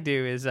 what I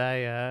do is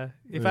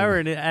if I were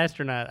an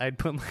astronaut, I'd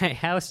put my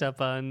house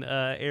up on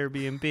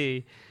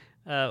Airbnb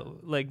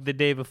like the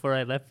day before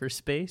I left for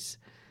space,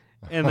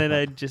 and then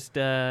I'd just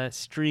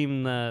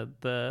stream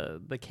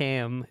the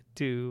cam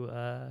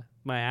to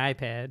my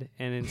iPad,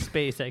 and in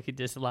space I could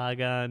just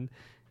log on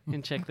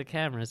and check the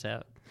cameras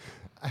out.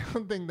 I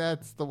don't think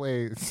that's the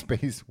way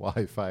space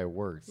Wi-Fi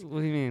works. What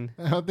do you mean?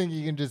 I don't think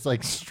you can just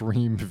like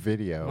stream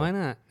video. Why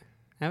not?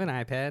 I have an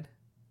iPad.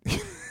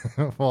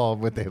 Well,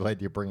 would they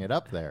let you bring it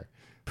up there?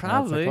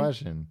 Probably. That's the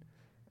question.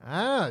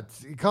 I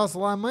don't know. It costs a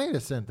lot of money to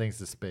send things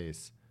to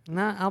space.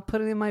 Nah, I'll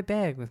put it in my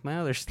bag with my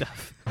other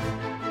stuff.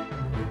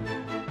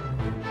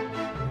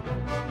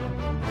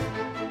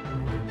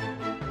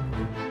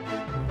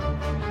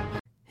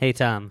 Hey,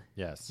 Tom.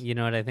 Yes. You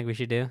know what I think we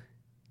should do?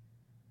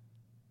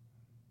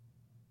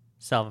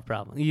 Solve a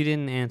problem. You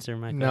didn't answer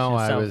my question. No,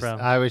 Solve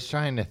a I was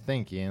trying to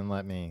think. You didn't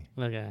let me.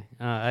 Okay.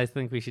 I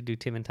think we should do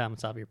Tim and Tom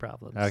solve your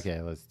problems.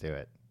 Okay, let's do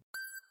it.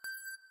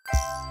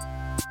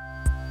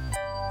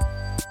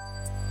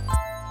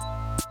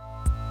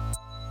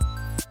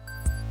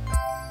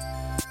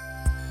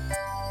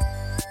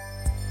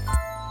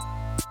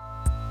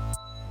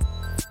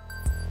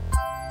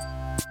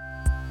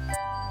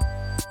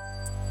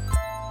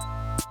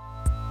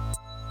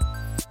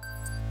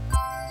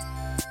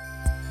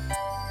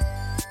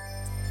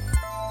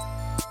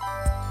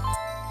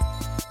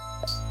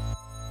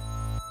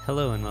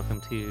 Hello and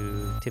welcome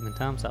to Tim and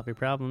Tom Solve Your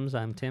Problems.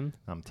 I'm Tim.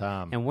 I'm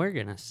Tom. And we're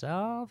going to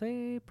solve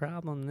a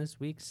problem. This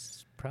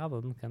week's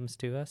problem comes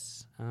to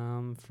us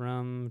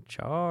from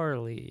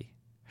Charlie.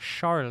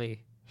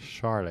 Charlie.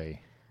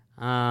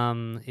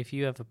 If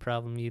you have a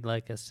problem you'd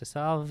like us to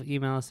solve,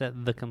 email us at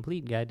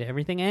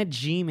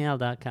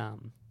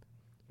thecompleteguide-to-everything@gmail.com.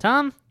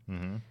 Tom?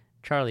 Mm-hmm.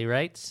 Charlie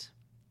writes,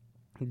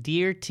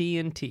 Dear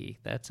T&T,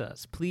 that's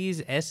us,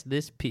 please S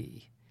this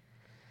P.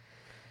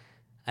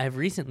 I've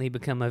recently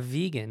become a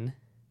vegan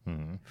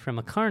from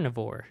a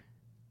carnivore.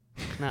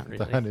 Not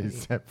really. That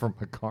is from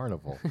a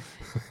carnival.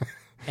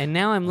 And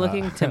now I'm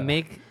looking to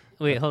make...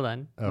 Wait, hold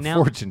on. A Now,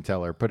 fortune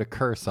teller put a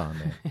curse on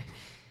me.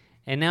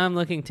 and now I'm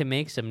looking to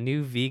make some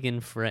new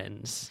vegan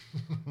friends.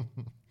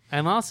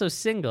 I'm also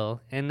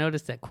single and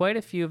noticed that quite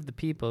a few of the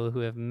people who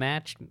have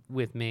matched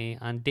with me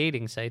on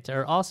dating sites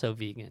are also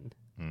vegan.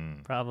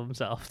 Problem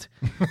solved.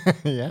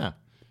 Yeah.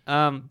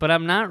 But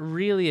I'm not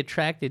really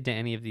attracted to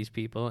any of these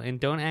people and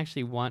don't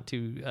actually want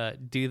to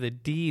do the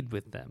deed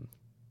with them.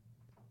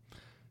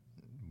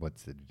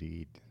 What's the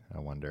deed? I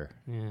wonder.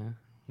 Yeah,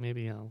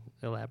 maybe I'll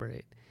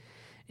elaborate.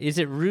 Is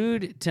it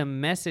rude to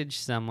message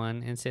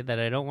someone and say that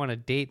I don't want to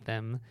date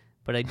them,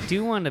 but I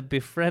do want to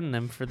befriend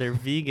them for their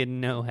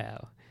vegan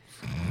know-how?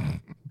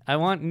 I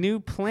want new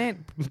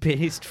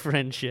plant-based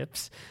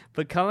friendships,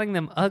 but calling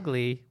them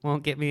ugly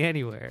won't get me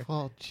anywhere.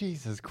 Well,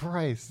 Jesus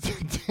Christ,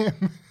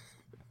 Tim.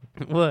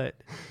 What?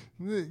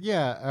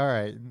 Yeah, all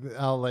right.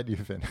 I'll let you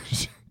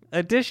finish.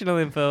 Additional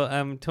info,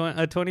 I'm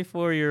a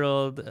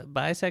 24-year-old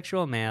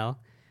bisexual male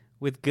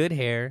with good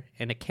hair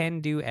and a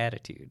can-do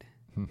attitude.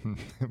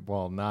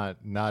 Well, not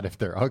if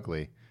they're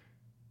ugly.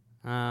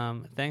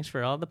 Thanks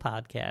for all the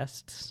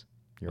podcasts,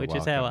 You're which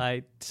is how welcome.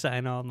 I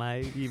sign all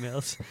my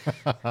emails.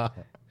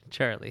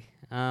 Charlie.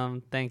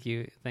 Thank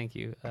you,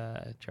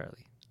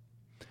 Charlie.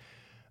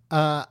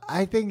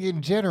 I think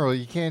in general,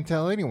 you can't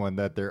tell anyone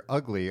that they're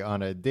ugly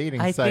on a dating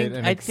site.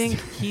 I think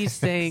he's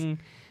saying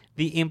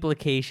the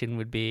implication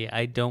would be,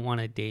 I don't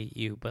want to date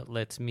you, but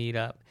let's meet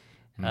up.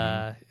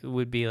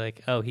 Would be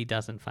like, oh, he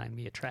doesn't find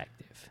me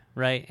attractive,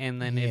 right? And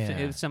then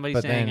if somebody's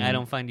but saying, then- I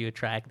don't find you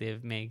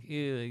attractive,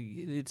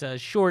 it's a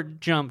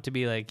short jump to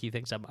be like, he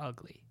thinks I'm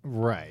ugly.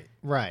 Right.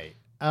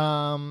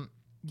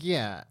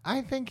 Yeah,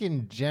 I think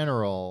in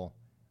general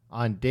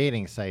on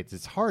dating sites,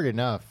 it's hard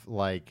enough,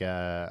 like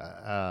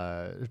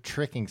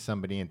tricking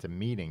somebody into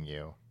meeting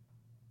you.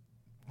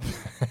 Is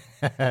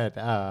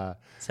that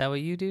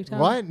what you do, Tom?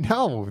 What?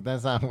 No,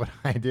 that's not what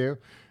I do.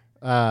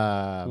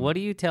 What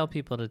do you tell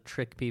people to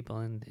trick people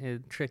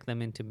and trick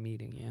them into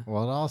meeting you?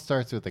 Well, it all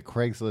starts with a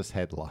Craigslist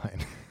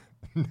headline.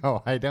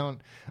 No, I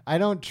don't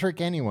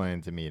trick anyone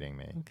into meeting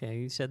me. Okay,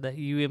 you said that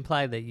you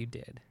implied that you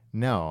did.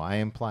 No, I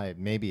implied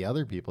maybe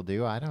other people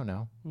do. I don't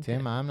know. Okay.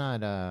 Tim, I'm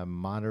not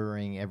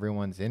monitoring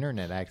everyone's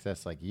internet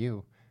access like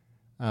you.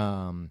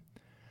 I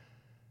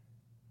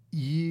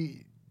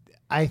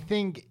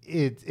think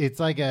it's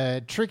like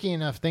a tricky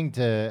enough thing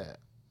to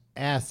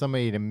ask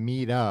somebody to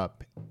meet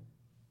up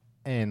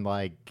and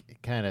like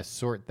kind of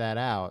sort that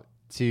out,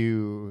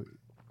 to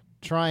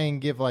try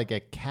and give like a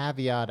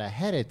caveat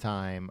ahead of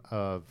time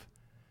of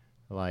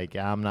like,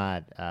 I'm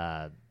not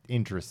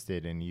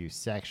interested in you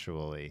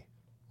sexually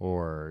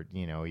or,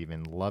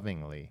 even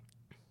lovingly.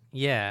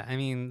 Yeah, I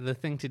mean, the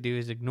thing to do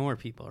is ignore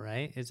people,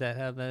 right? Is that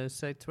how those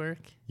sites work?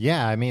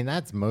 Yeah, I mean,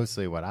 that's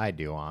mostly what I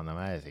do on them.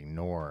 I just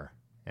ignore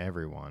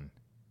everyone.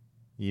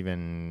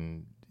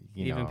 Even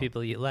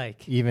people you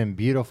like. Even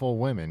beautiful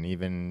women,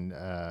 even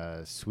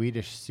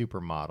Swedish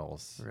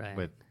supermodels Right.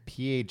 with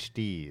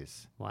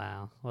PhDs.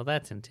 Wow. Well,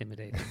 that's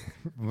intimidating.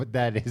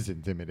 That is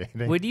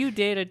intimidating. Would you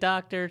date a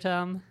doctor,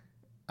 Tom?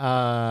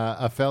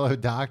 A fellow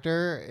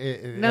doctor?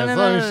 No, as no, long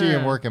no, as she no,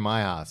 can no. work in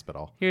my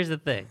hospital. Here's the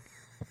thing.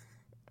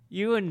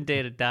 You wouldn't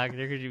date a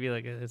doctor because you'd be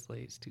like, oh, this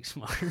lady's too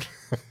smart,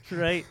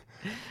 right?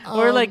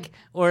 Or like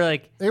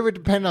It would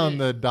depend on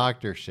the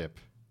doctorship.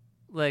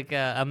 like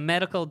a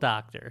medical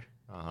doctor,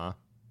 Uh-huh.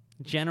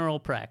 general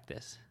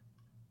practice.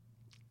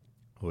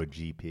 Or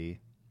GP.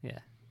 Yeah.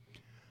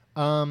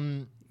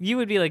 Um, You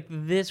would be like,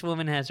 this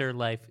woman has her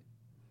life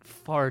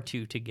far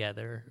too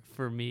together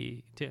for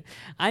me to.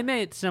 I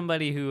met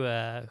somebody who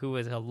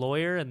was a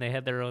lawyer and they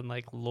had their own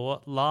like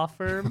law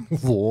firm.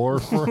 war.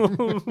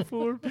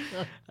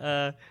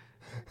 And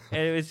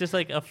it was just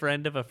like a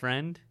friend of a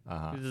friend.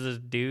 Uh-huh. This is this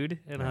dude,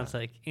 and I was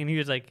like, and he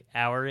was like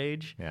our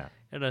age. Yeah.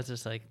 And I was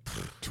just like,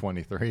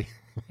 23.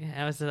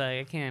 yeah, I was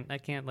like, I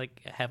can't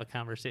like have a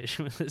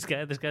conversation with this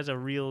guy. This guy's a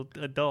real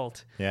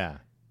adult. Yeah.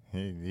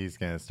 He's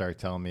going to start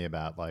telling me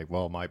about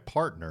my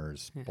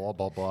partners, blah,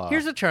 blah, blah.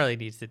 Here's what Charlie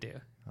needs to do.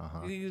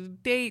 Uh-huh. You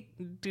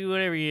date, do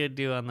whatever you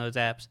do on those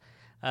apps.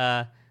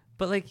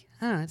 But like,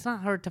 I don't know, it's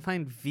not hard to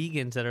find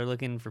vegans that are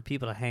looking for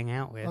people to hang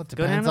out with. Well, it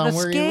Go down depends to on the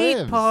where he skate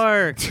lives.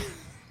 park.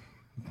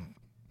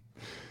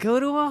 Go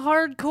to a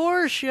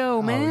hardcore show,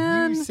 Oh,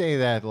 man. you say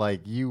that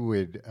like you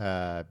would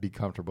be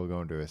comfortable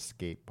going to a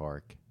skate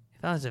park.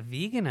 If I was a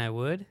vegan, I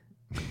would.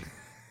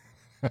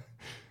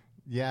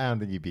 Yeah, I don't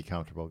think you'd be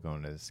comfortable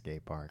going to the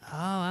skate park. Oh,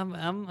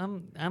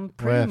 I'm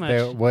pretty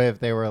much. What if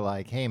they were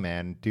like, "Hey,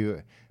 man,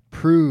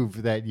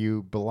 prove that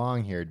you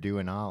belong here. Do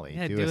an ollie.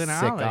 Yeah, do do a an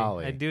sick ollie.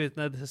 ollie." I do it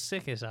the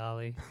sickest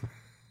ollie.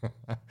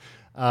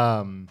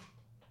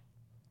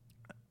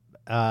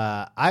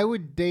 I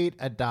would date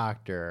a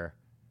doctor,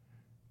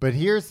 but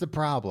here's the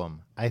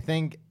problem. I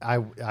think I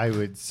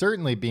would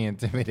certainly be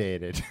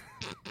intimidated.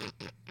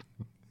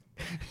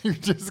 You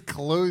just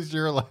close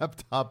your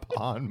laptop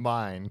on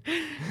mine.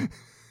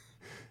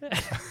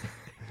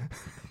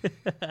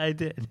 I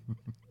did.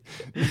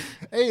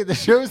 Hey, the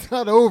show's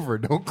not over.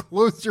 Don't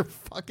close your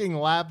fucking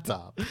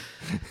laptop.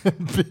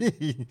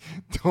 B,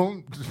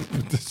 don't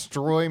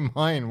destroy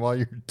mine while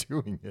you're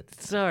doing it.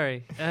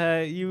 Sorry.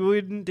 You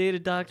wouldn't date a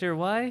doctor.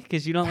 Why?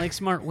 Because you don't like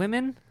smart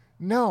women?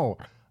 No,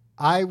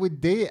 I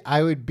would be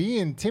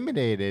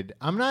intimidated.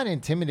 I'm not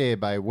intimidated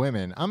by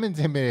women. I'm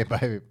intimidated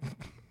by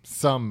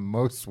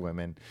most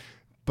women.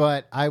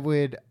 But I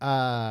would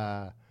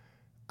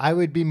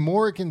be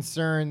more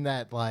concerned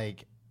that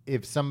like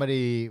if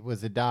somebody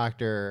was a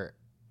doctor,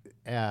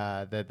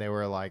 that they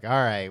were like, all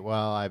right,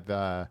 well, I've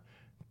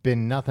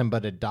been nothing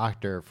but a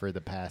doctor for the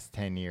past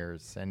 10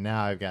 years, and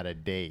now I've got a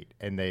date,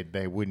 and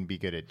they wouldn't be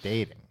good at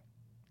dating.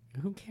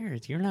 Who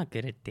cares? You're not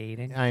good at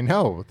dating. I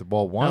know.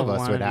 Well, one of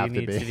us would you have to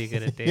needs be. to be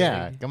good at dating.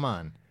 Yeah, come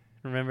on.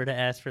 Remember to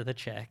ask for the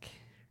check.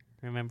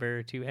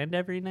 Remember to end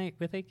every night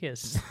with a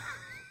kiss.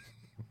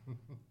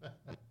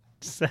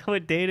 Is that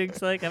what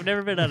dating's like? I've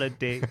never been on a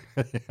date.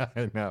 Yeah,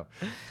 I know.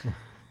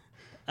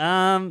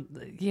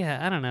 Yeah,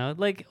 I don't know.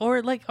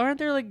 Aren't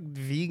there like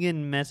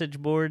vegan message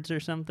boards or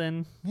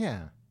something?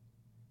 Yeah.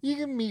 You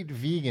can meet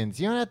vegans.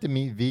 You don't have to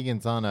meet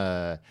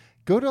vegans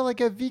go to like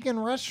a vegan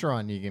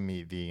restaurant. You can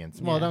meet vegans.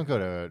 Well,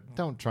 Yeah.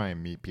 don't try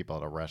and meet people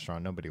at a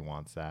restaurant. Nobody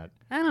wants that.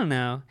 I don't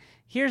know.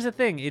 Here's the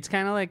thing. It's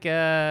kind of like You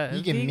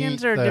can vegans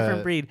meet are a the-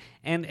 different breed,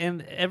 and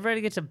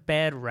everybody gets a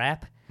bad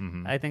rap.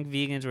 Mm-hmm. I think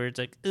vegans, where it's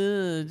like,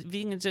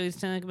 vegans always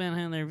talk about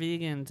how they're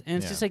vegans, and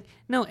it's Yeah. just like,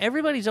 no,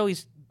 everybody's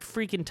always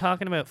freaking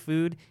talking about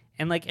food,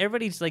 and like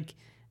everybody's like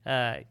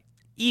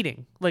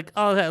eating, like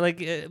all that,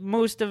 like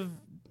most of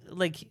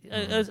like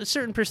a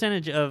certain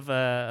percentage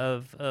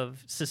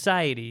of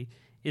society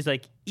is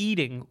like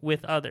eating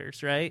with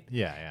others, right?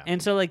 Yeah, yeah.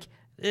 And so like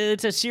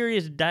it's a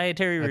serious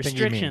dietary I think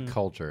restriction. you mean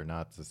culture,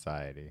 not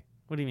society.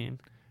 What do you mean?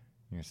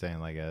 You're saying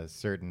like a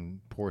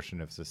certain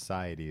portion of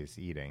society is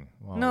eating.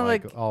 Well, No,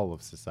 like- all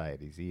of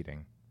society's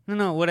eating.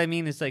 No. What I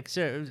mean is like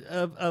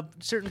a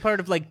certain part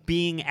of like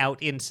being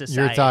out in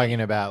society. You're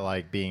talking about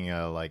like being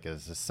a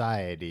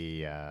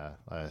society, a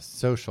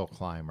social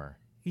climber.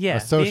 yeah, a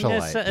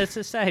socialite. being a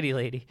society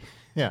lady.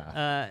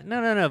 Yeah.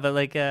 No. But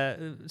like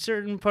a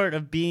certain part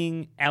of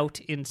being out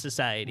in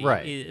society,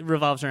 Right. it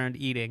revolves around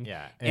eating.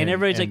 Yeah, and and-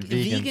 everybody's and like,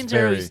 vegans vegans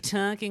are always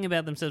very- talking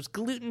about themselves.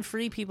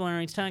 Gluten-free people are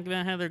always talking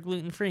about how they're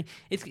gluten-free.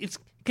 It's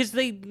because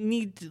they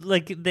need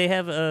like they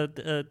have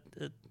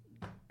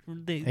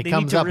they need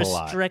comes to up a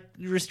lot.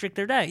 restrict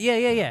their diet.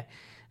 Yeah.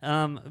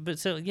 But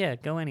so yeah,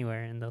 go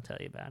anywhere and they'll tell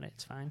you about it.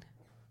 It's fine.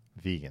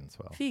 Vegans,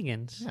 well.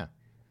 Vegans. Yeah.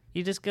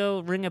 You just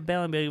go ring a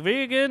bell and be like,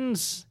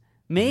 vegans,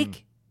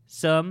 make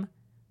some.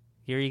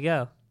 Here you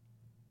go.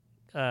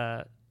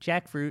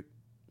 Jackfruit,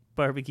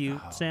 barbecue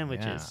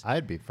sandwiches. Yeah,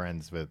 I'd be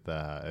friends with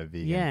a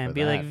vegan. Yeah, for and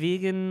be that. like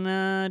vegan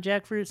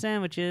jackfruit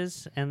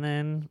sandwiches, and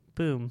then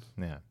boom.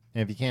 Yeah.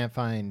 And if you can't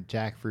find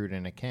jackfruit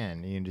in a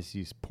can, you can just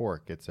use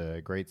pork. It's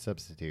a great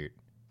substitute.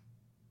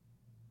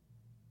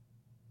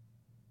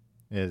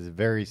 It has a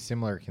very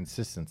similar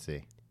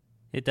consistency.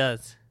 It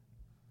does.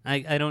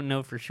 I don't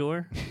know for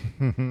sure.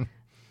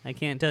 I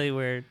can't tell you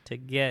where to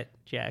get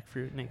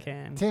jackfruit in a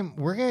can. Tim,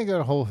 we're going to go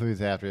to Whole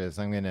Foods after this.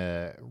 I'm going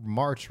to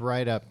march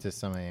right up to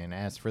somebody and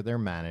ask for their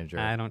manager.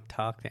 I don't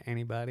talk to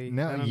anybody.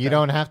 No, you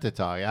don't have to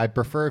talk. I'd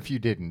prefer if you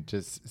didn't.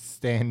 Just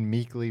stand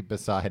meekly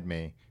beside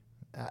me.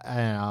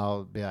 And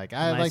I'll be like,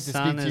 I'd like to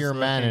speak to your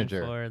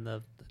manager.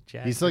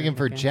 He's looking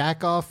for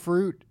jack-off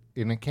fruit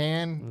in a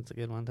can. That's a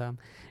good one, Tom.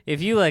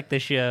 If you like the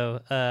show,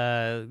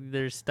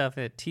 there's stuff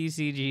at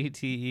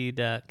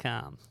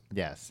tcgte.com.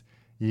 Yes.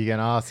 You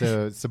can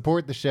also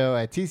support the show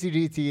at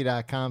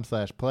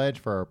tcgt.com/pledge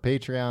for our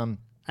Patreon.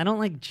 I don't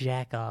like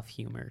jack-off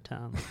humor,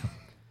 Tom.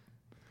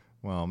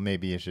 Well,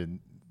 maybe you should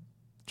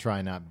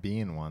try not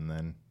being one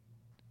then.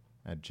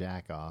 A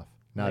jack-off.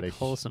 Not Like a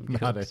wholesome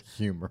Not jokes. a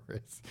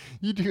humorous.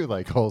 You do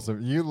like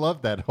wholesome. You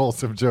love that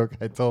wholesome joke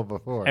I told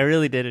before. I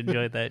really did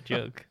enjoy that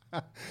joke.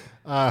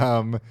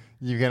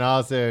 You can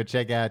also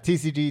check out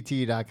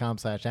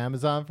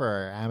tcgt.com/Amazon for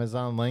our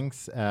Amazon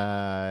links,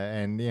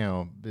 and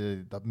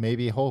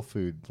maybe Whole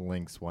Foods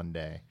links one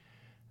day.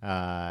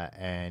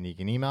 And you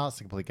can email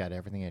us,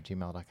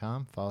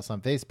 CompleteGuideEverything@gmail.com. Follow us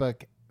on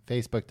Facebook,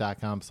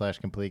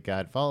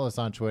 Facebook.com/CompleteGuide. Follow us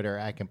on Twitter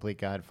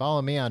 @CompleteGuide.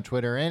 Follow me on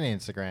Twitter and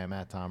Instagram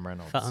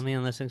 @TomReynolds. Follow me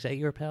on those things at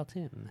Your Pal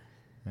Tim.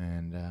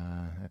 And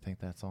I think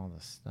that's all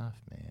the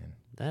stuff, man.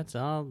 That's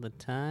all the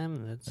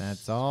time.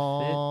 That's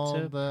all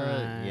fit to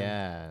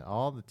Prime.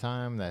 all the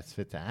time that's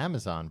fit to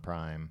Amazon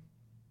Prime.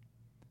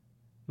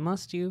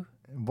 Must you?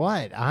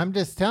 What? I'm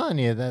just telling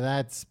you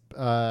that's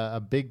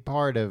a big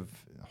part of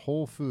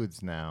Whole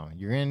Foods now.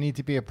 You're going to need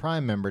to be a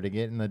Prime member to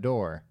get in the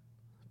door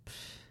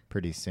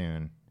pretty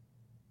soon.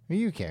 Who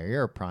you care?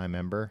 You're a Prime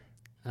member.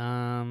 I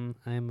am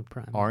a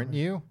Prime. Aren't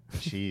you?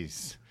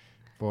 Jeez.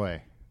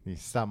 Boy, you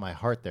stopped my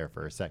heart there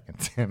for a second,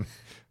 Tim.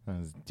 I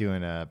was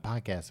doing a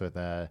podcast with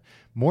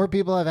more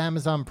people have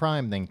Amazon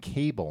Prime than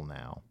cable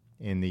now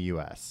in the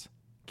U.S.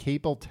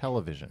 Cable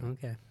television.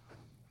 Okay.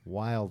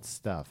 Wild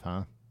stuff,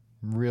 huh?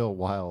 Real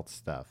wild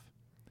stuff.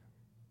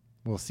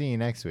 We'll see you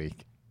next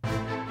week.